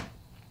keeps at it.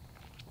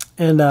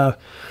 And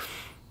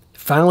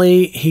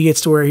finally he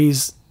gets to where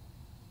he's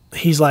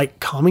like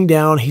calming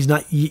down. He's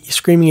not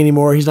screaming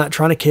anymore. He's not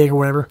trying to kick or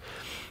whatever.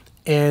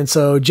 And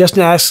so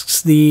Justin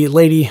asks the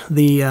lady,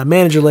 the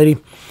manager lady,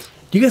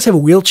 do you guys have a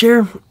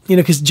wheelchair?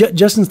 Because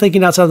Justin's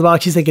thinking outside the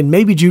box. He's thinking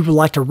maybe Jude would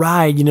like to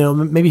ride.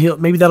 Maybe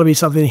that'll be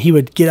something he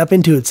would get up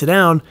into and sit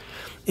down.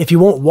 If he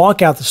won't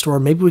walk out the store,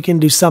 maybe we can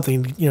do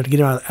something, to get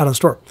him out of the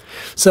store.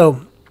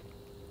 So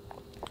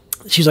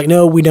she's like,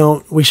 no, we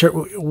don't. We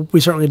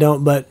certainly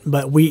don't. But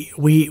we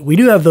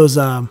do have those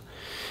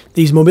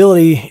these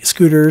mobility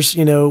scooters,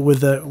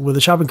 with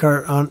the shopping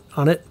cart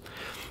on it.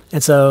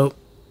 And so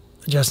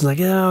Justin's like,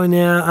 oh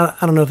yeah,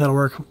 I don't know if that'll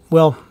work.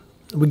 Well,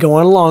 we go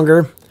on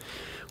longer.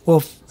 Well,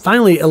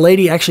 finally, a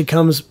lady actually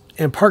comes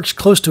and parks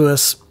close to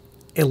us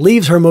and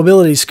leaves her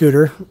mobility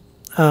scooter,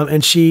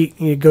 and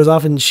she goes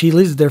off and she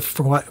leaves it there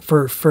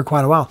for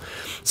quite a while.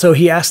 So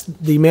he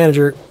asked the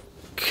manager,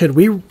 could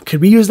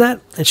we use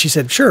that? And she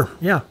said, sure,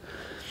 yeah.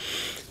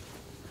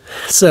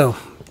 So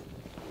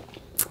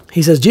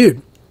he says,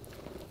 Jude,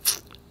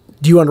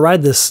 do you want to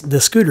ride this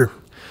scooter?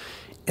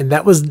 And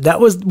that was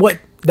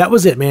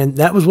it, man.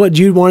 That was what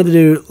Jude wanted to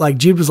do. Like,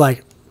 Jude was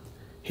like,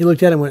 he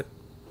looked at it and went,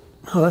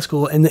 oh, that's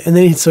cool. And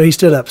then so he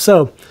stood up.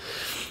 So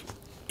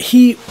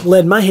he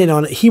led my hand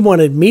on it. He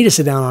wanted me to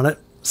sit down on it.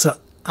 So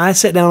I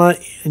sat down on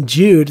it, and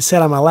Jude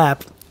sat on my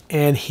lap,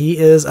 and he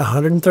is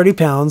 130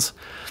 pounds,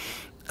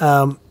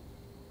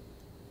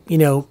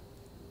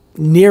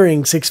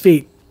 nearing 6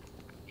 feet.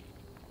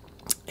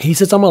 He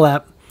sits on my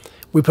lap.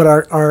 We put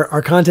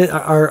our content,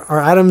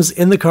 our items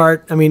in the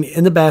cart,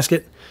 in the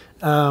basket,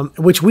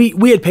 which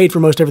we had paid for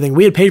most everything.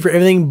 We had paid for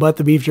everything but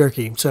the beef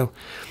jerky. So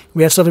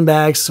we had stuff in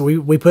bags. So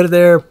we put it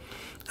there.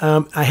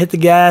 I hit the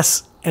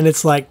gas, and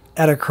it's like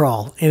at a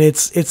crawl. And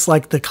it's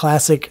like the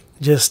classic,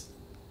 just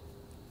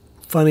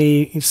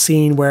funny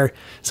scene where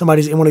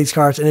somebody's in one of these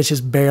carts and it's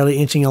just barely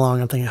inching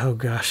along. I'm thinking, oh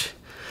gosh.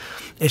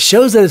 It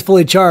shows that it's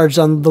fully charged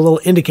on the little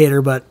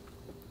indicator, but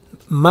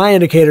my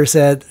indicator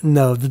said,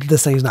 no,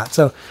 this thing's not.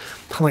 So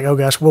I'm like, oh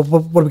gosh, what are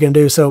we going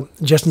to do? So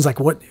Justin's like,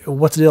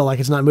 what's the deal? Like,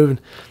 it's not moving.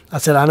 I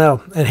said, I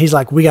know. And he's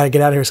like, we got to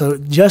get out of here. So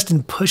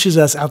Justin pushes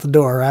us out the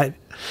door, right?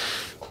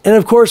 And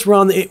of course,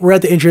 we're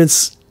at the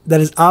entrance that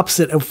is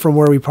opposite from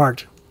where we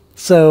parked.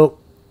 So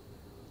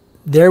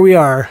there we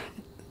are,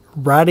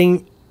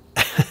 riding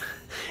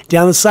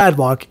down the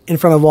sidewalk in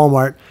front of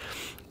Walmart,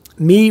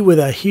 me with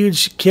a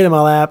huge kid in my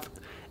lap,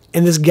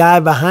 and this guy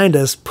behind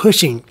us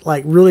pushing,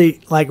 like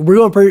really, like we're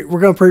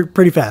going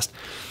pretty fast.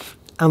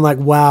 I'm like,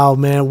 wow,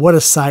 man, what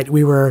a sight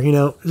we were.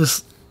 It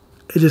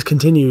just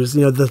continues.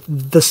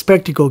 The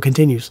spectacle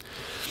continues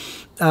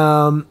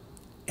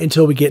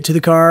until we get to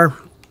the car,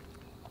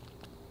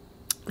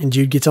 and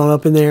Jude gets on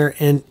up in there,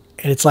 and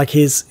it's like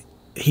he's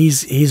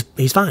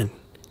fine.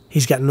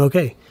 He's gotten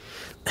okay,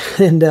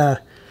 and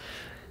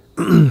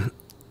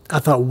I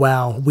thought,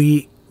 wow,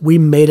 we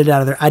made it out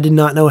of there. I did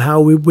not know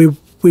how we were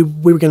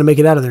going to make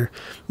it out of there,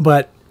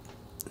 but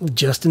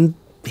Justin,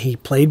 he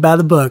played by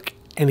the book,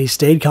 and he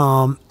stayed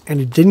calm, and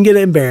he didn't get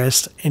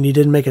embarrassed, and he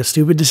didn't make a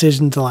stupid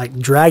decision to like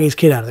drag his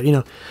kid out of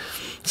there,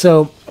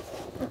 So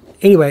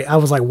anyway, I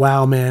was like,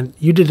 wow, man,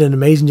 you did an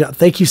amazing job.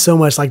 Thank you so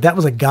much. Like, that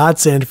was a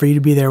godsend for you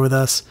to be there with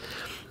us.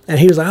 And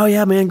he was like, oh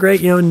yeah, man,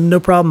 great. No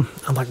problem.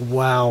 I'm like,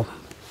 wow.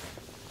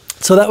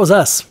 So that was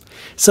us.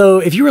 So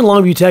if you were in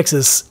Longview,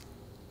 Texas,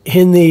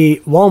 in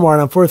the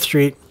Walmart on 4th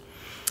Street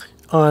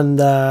on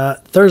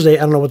Thursday,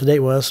 I don't know what the date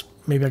was.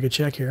 Maybe I could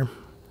check here.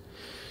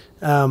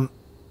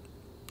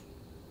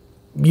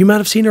 You might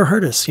have seen or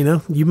heard us, you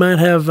might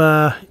have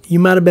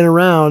been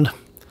around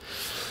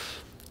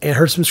and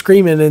heard some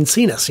screaming and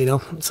seen us,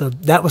 so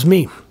that was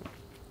me.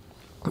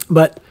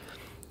 But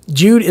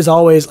Jude is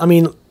always,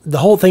 the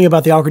whole thing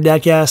about the Awkward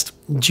Dadcast,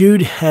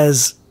 Jude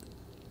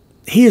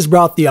he has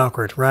brought the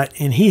awkward, right?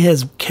 And he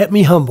has kept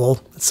me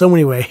humble in so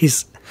many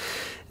ways.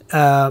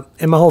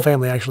 and my whole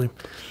family actually.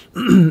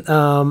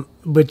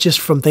 But just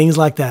from things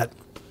like that.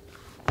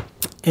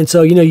 And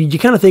so, you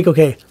kind of think,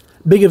 okay,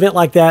 big event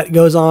like that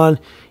goes on.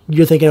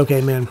 You're thinking,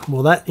 okay, man,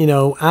 well that,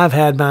 I've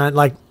had mine,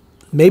 like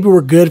maybe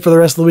we're good for the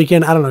rest of the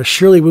weekend. I don't know.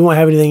 Surely we won't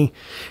have anything.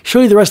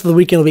 Surely the rest of the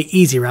weekend will be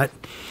easy, right?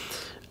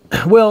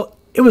 Well,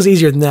 it was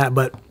easier than that,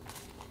 but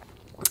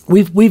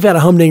we've had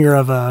a humdinger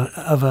of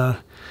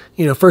a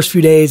first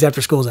few days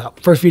after school's out,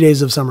 first few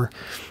days of summer.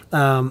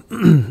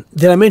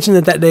 Did I mention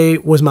that day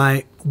was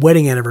my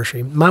wedding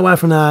anniversary? My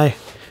wife and I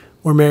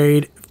were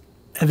married,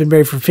 have been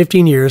married for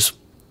 15 years,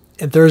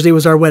 and Thursday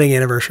was our wedding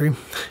anniversary.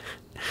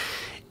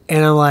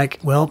 And I'm like,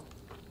 well,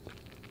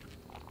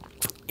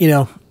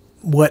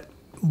 what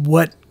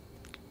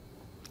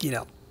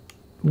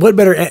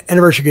better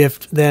anniversary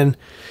gift than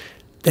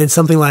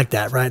something like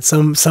that, right?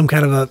 Some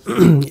kind of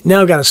a,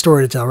 now I've got a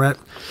story to tell, right?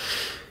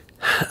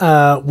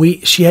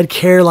 She had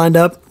care lined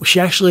up.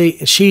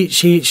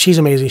 She's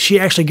amazing. She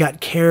actually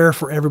got care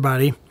for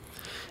everybody,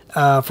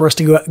 for us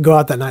to go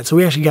out that night. So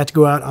we actually got to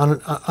go out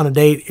on a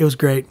date. It was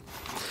great.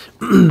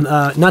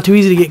 Not too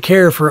easy to get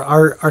care for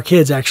our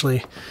kids,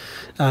 actually.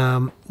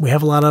 We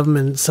have a lot of them,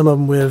 and some of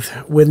them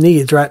with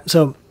needs, right?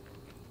 So,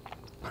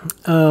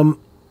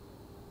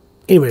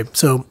 anyway,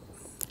 so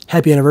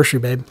happy anniversary,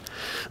 babe.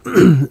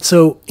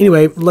 So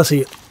anyway, let's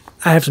see.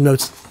 I have some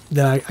notes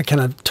that I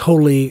kind of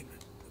totally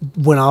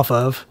went off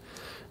of,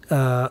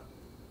 right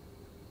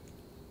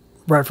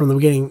from the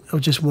beginning. I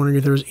was just wondering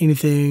if there was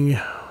anything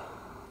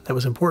that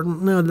was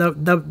important. No,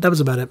 that was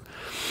about it.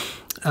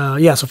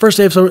 Yeah. So first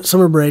day of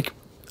summer break,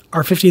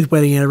 our 15th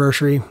wedding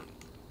anniversary,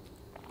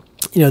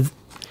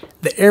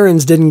 the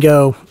errands didn't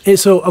go. And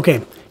so,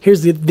 okay,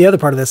 here's the other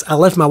part of this. I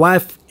left my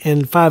wife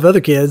and 5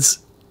 other kids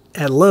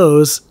at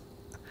Lowe's,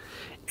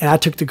 and I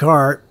took the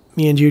car.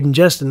 Me and Jude and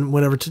Justin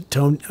went over to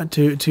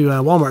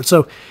Walmart.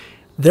 So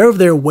they're over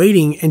there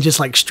waiting and just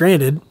like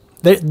stranded.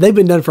 They've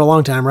been done for a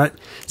long time, right?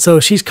 So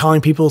she's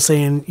calling people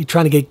saying, "You're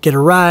trying to get a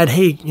ride.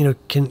 Hey,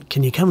 can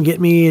you come get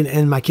me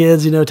and my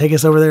kids? Take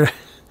us over there."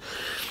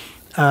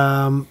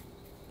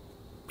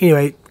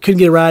 Anyway, couldn't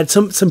get a ride.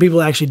 Some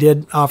people actually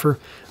did offer,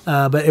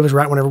 but it was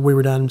right whenever we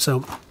were done.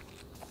 So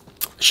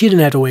she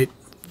didn't have to wait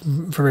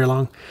for very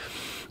long.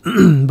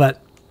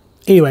 But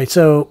anyway,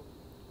 so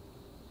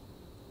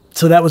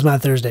that was my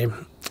Thursday.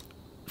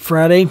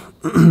 Friday,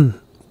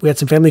 we had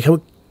some family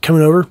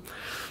coming over.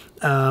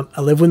 We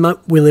live with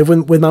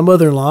my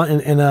mother-in-law,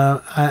 and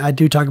I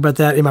do talk about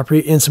that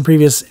in some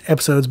previous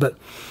episodes. But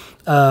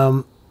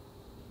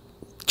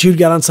Jude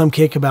got on some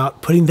kick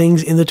about putting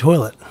things in the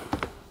toilet.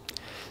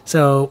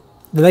 So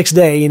the next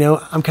day,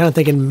 I'm kind of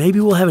thinking maybe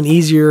we'll have an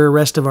easier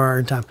rest of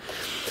our time.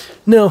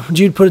 No,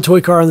 Jude put a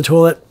toy car in the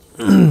toilet,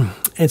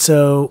 and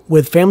so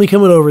with family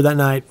coming over that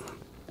night.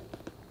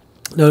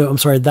 No, I'm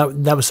sorry,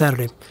 that was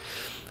Saturday.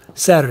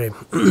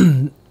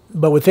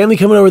 But with family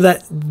coming over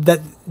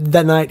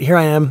that night, here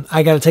I am.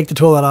 I got to take the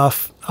toilet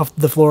off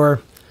the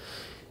floor,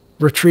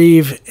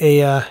 retrieve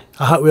a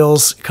Hot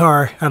Wheels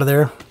car out of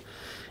there,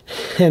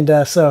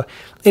 and so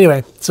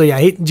anyway, so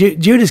yeah,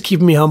 Jude is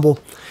keeping me humble,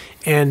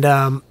 and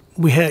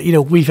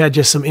we've had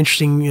just some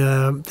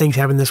interesting things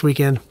happen this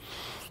weekend,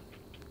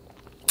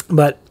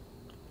 but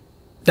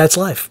that's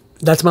life.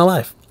 That's my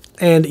life,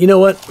 and you know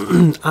what,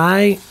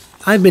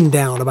 I've been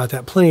down about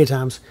that plenty of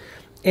times.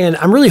 And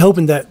I'm really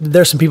hoping that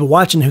there's some people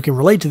watching who can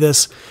relate to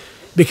this,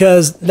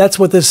 because that's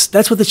what this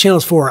channel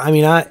is for. I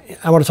mean, I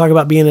want to talk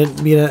about being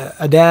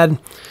a dad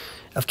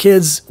of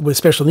kids with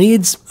special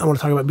needs. I want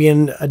to talk about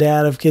being a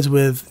dad of kids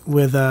with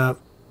not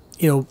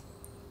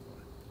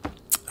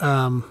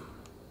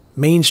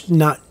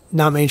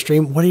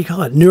mainstream. What do you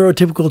call it?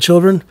 Neurotypical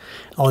children.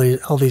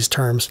 All these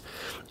terms.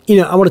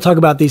 I want to talk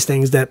about these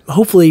things that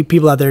hopefully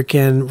people out there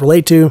can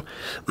relate to.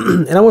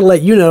 And I want to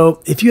let you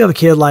know, if you have a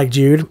kid like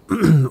Jude,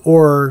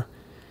 or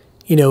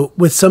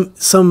with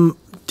some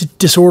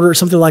disorder,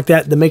 something like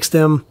that makes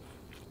them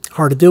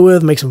hard to deal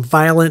with, makes them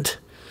violent.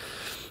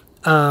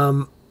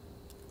 I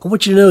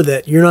want you to know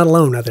that you're not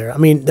alone out there. I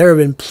mean, there have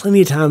been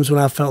plenty of times when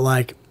I felt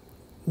like,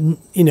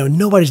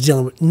 nobody's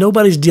dealing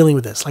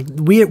with this. Like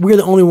we're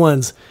the only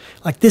ones.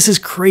 Like, this is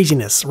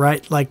craziness,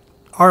 right? Like,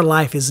 our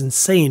life is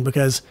insane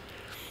because,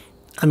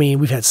 I mean,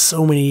 we've had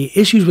so many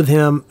issues with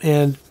him,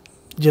 and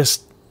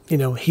just,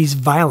 he's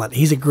violent,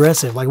 he's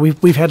aggressive. Like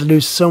we've had to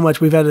do so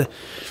much.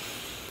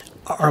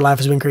 Our life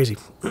has been crazy.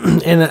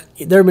 And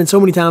there have been so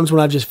many times when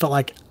I've just felt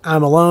like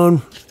I'm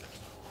alone.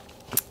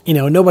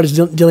 Nobody's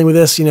dealing with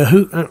this.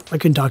 I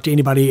couldn't talk to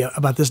anybody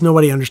about this.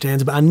 Nobody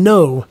understands. But I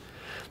know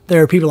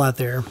there are people out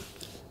there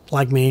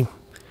like me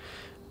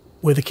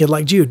with a kid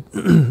like Jude.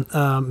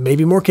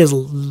 Maybe more kids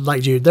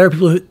like Jude. There are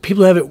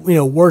people who have it,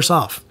 worse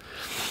off.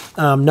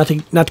 Not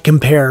to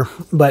compare,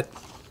 but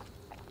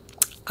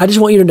I just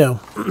want you to know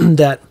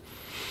that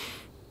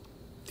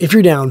if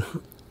you're down,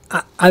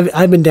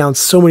 I've been down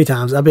so many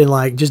times. I've been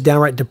like just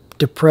downright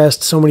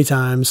depressed so many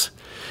times,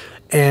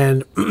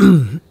 and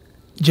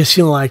just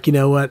feeling like,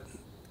 what?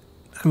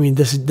 I mean,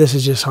 this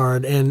is just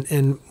hard.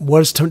 And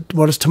what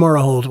does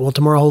tomorrow hold? Well,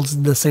 tomorrow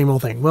holds the same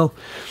old thing. Well,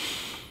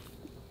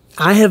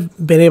 I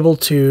have been able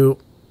to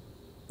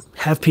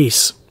have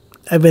peace.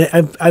 I've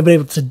been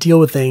able to deal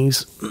with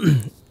things,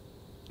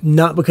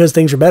 not because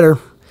things are better,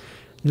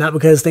 not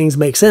because things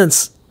make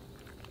sense,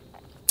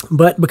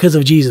 but because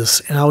of Jesus.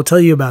 And I will tell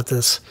you about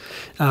this.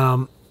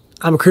 I'm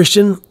a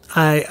Christian.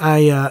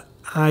 I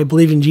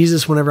believed in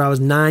Jesus whenever I was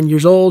 9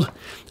 years old,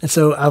 and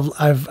so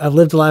I've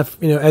lived a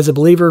life, as a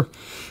believer.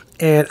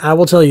 And I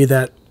will tell you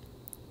that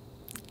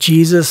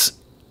Jesus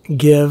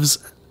gives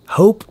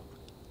hope.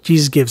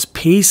 Jesus gives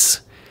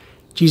peace.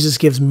 Jesus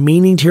gives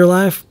meaning to your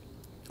life.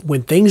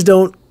 When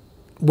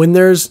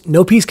there's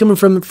no peace coming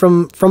from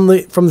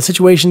the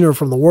situation or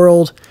from the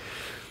world,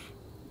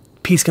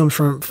 peace comes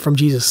from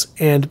Jesus.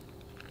 And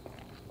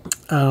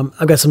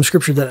I've got some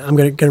scripture that I'm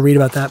going to read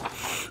about that.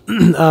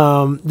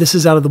 This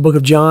is out of the book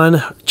of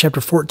John, chapter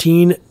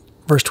 14,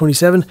 verse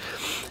 27.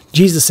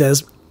 Jesus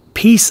says,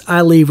 "Peace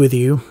I leave with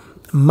you,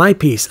 my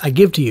peace I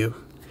give to you.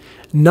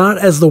 Not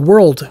as the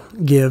world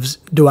gives,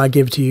 do I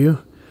give to you.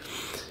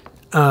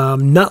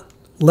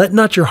 Let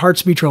not your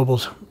hearts be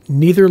troubled,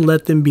 neither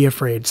let them be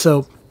afraid."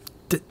 So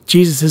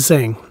Jesus is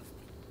saying,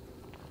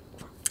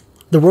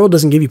 the world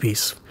doesn't give you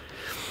peace.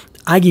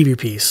 I give you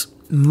peace,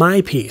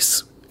 my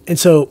peace. And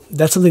so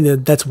that's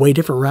something that's way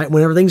different, right?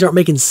 Whenever things aren't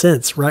making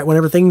sense, right?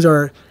 Whenever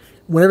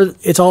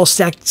it's all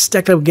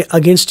stacked up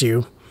against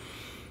you,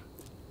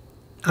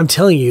 I'm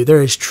telling you,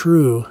 there is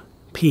true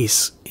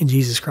peace in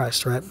Jesus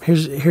Christ, right?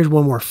 Here's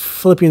one more.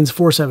 Philippians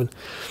 4:7.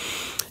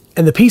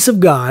 "And the peace of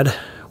God,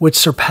 which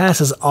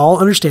surpasses all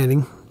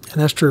understanding,"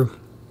 and that's true,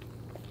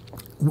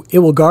 "it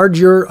will guard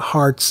your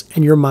hearts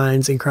and your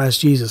minds in Christ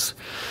Jesus."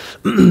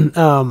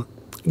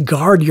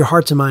 Guard your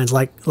hearts and minds.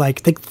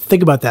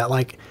 Think about that.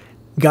 Like,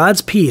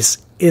 God's peace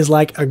is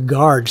like a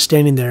guard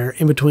standing there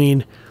in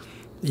between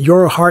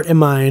your heart and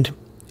mind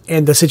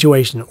and the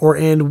situation, or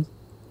in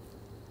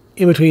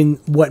between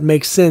what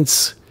makes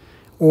sense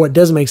or what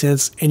doesn't make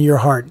sense in your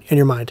heart and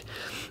your mind.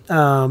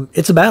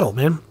 It's a battle,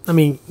 man. I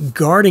mean,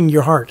 guarding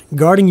your heart,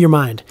 guarding your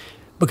mind,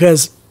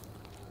 because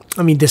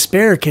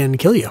despair can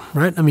kill you,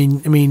 right? I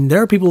mean,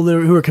 there are people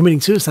there who are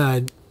committing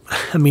suicide.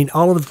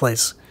 All over the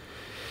place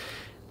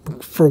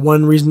for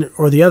one reason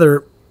or the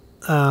other.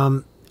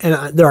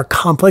 And there are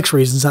complex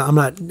reasons. I'm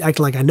not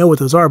acting like I know what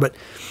those are, but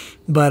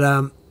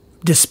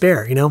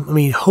despair,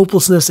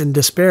 hopelessness and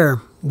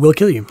despair will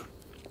kill you,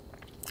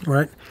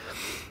 right?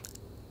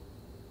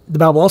 The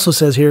Bible also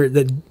says here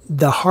that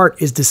the heart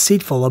is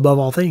deceitful above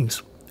all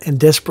things and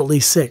desperately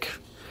sick.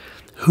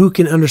 Who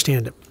can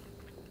understand it?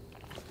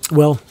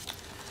 Well,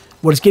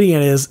 what it's getting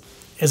at is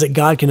that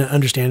God can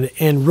understand it,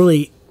 and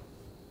really,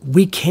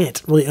 we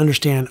can't really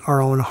understand our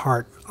own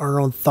heart,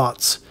 our own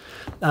thoughts,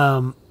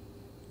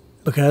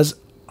 because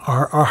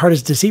our heart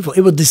is deceitful.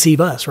 It will deceive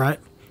us, right?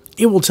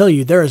 It will tell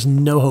you there is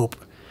no hope,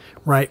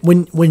 right?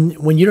 When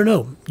you don't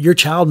know, your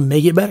child may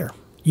get better.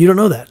 You don't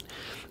know that,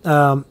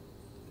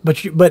 but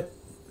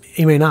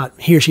he may not.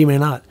 He or she may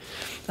not.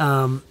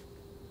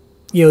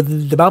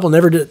 The Bible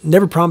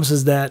never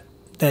promises that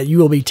you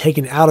will be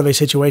taken out of a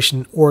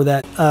situation, or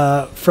that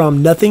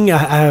from nothing.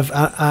 I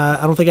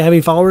don't think I have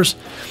any followers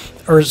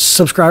or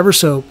subscribers,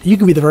 so you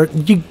can be the first.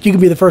 You can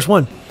be the first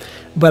one,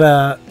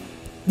 but.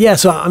 Yeah,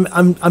 so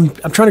I'm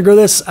trying to grow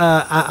this.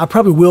 I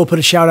probably will put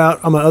a shout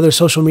out on my other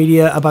social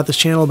media about this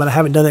channel, but I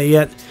haven't done that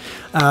yet.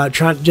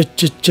 Trying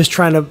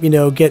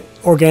to get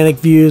organic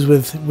views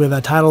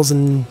with titles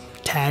and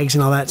tags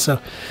and all that. So,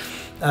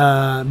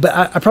 but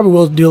I probably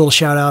will do a little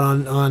shout out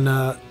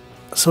on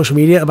social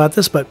media about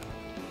this. But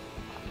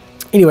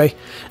anyway,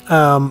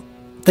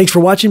 thanks for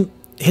watching.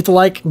 Hit the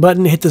like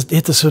button, hit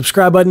the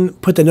subscribe button,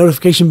 put the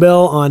notification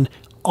bell on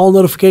all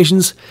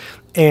notifications,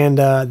 and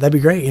that'd be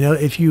great.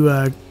 If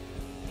you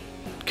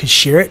could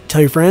share it,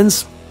 tell your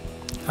friends,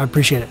 I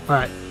appreciate it. All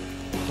right,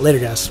 later,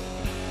 guys.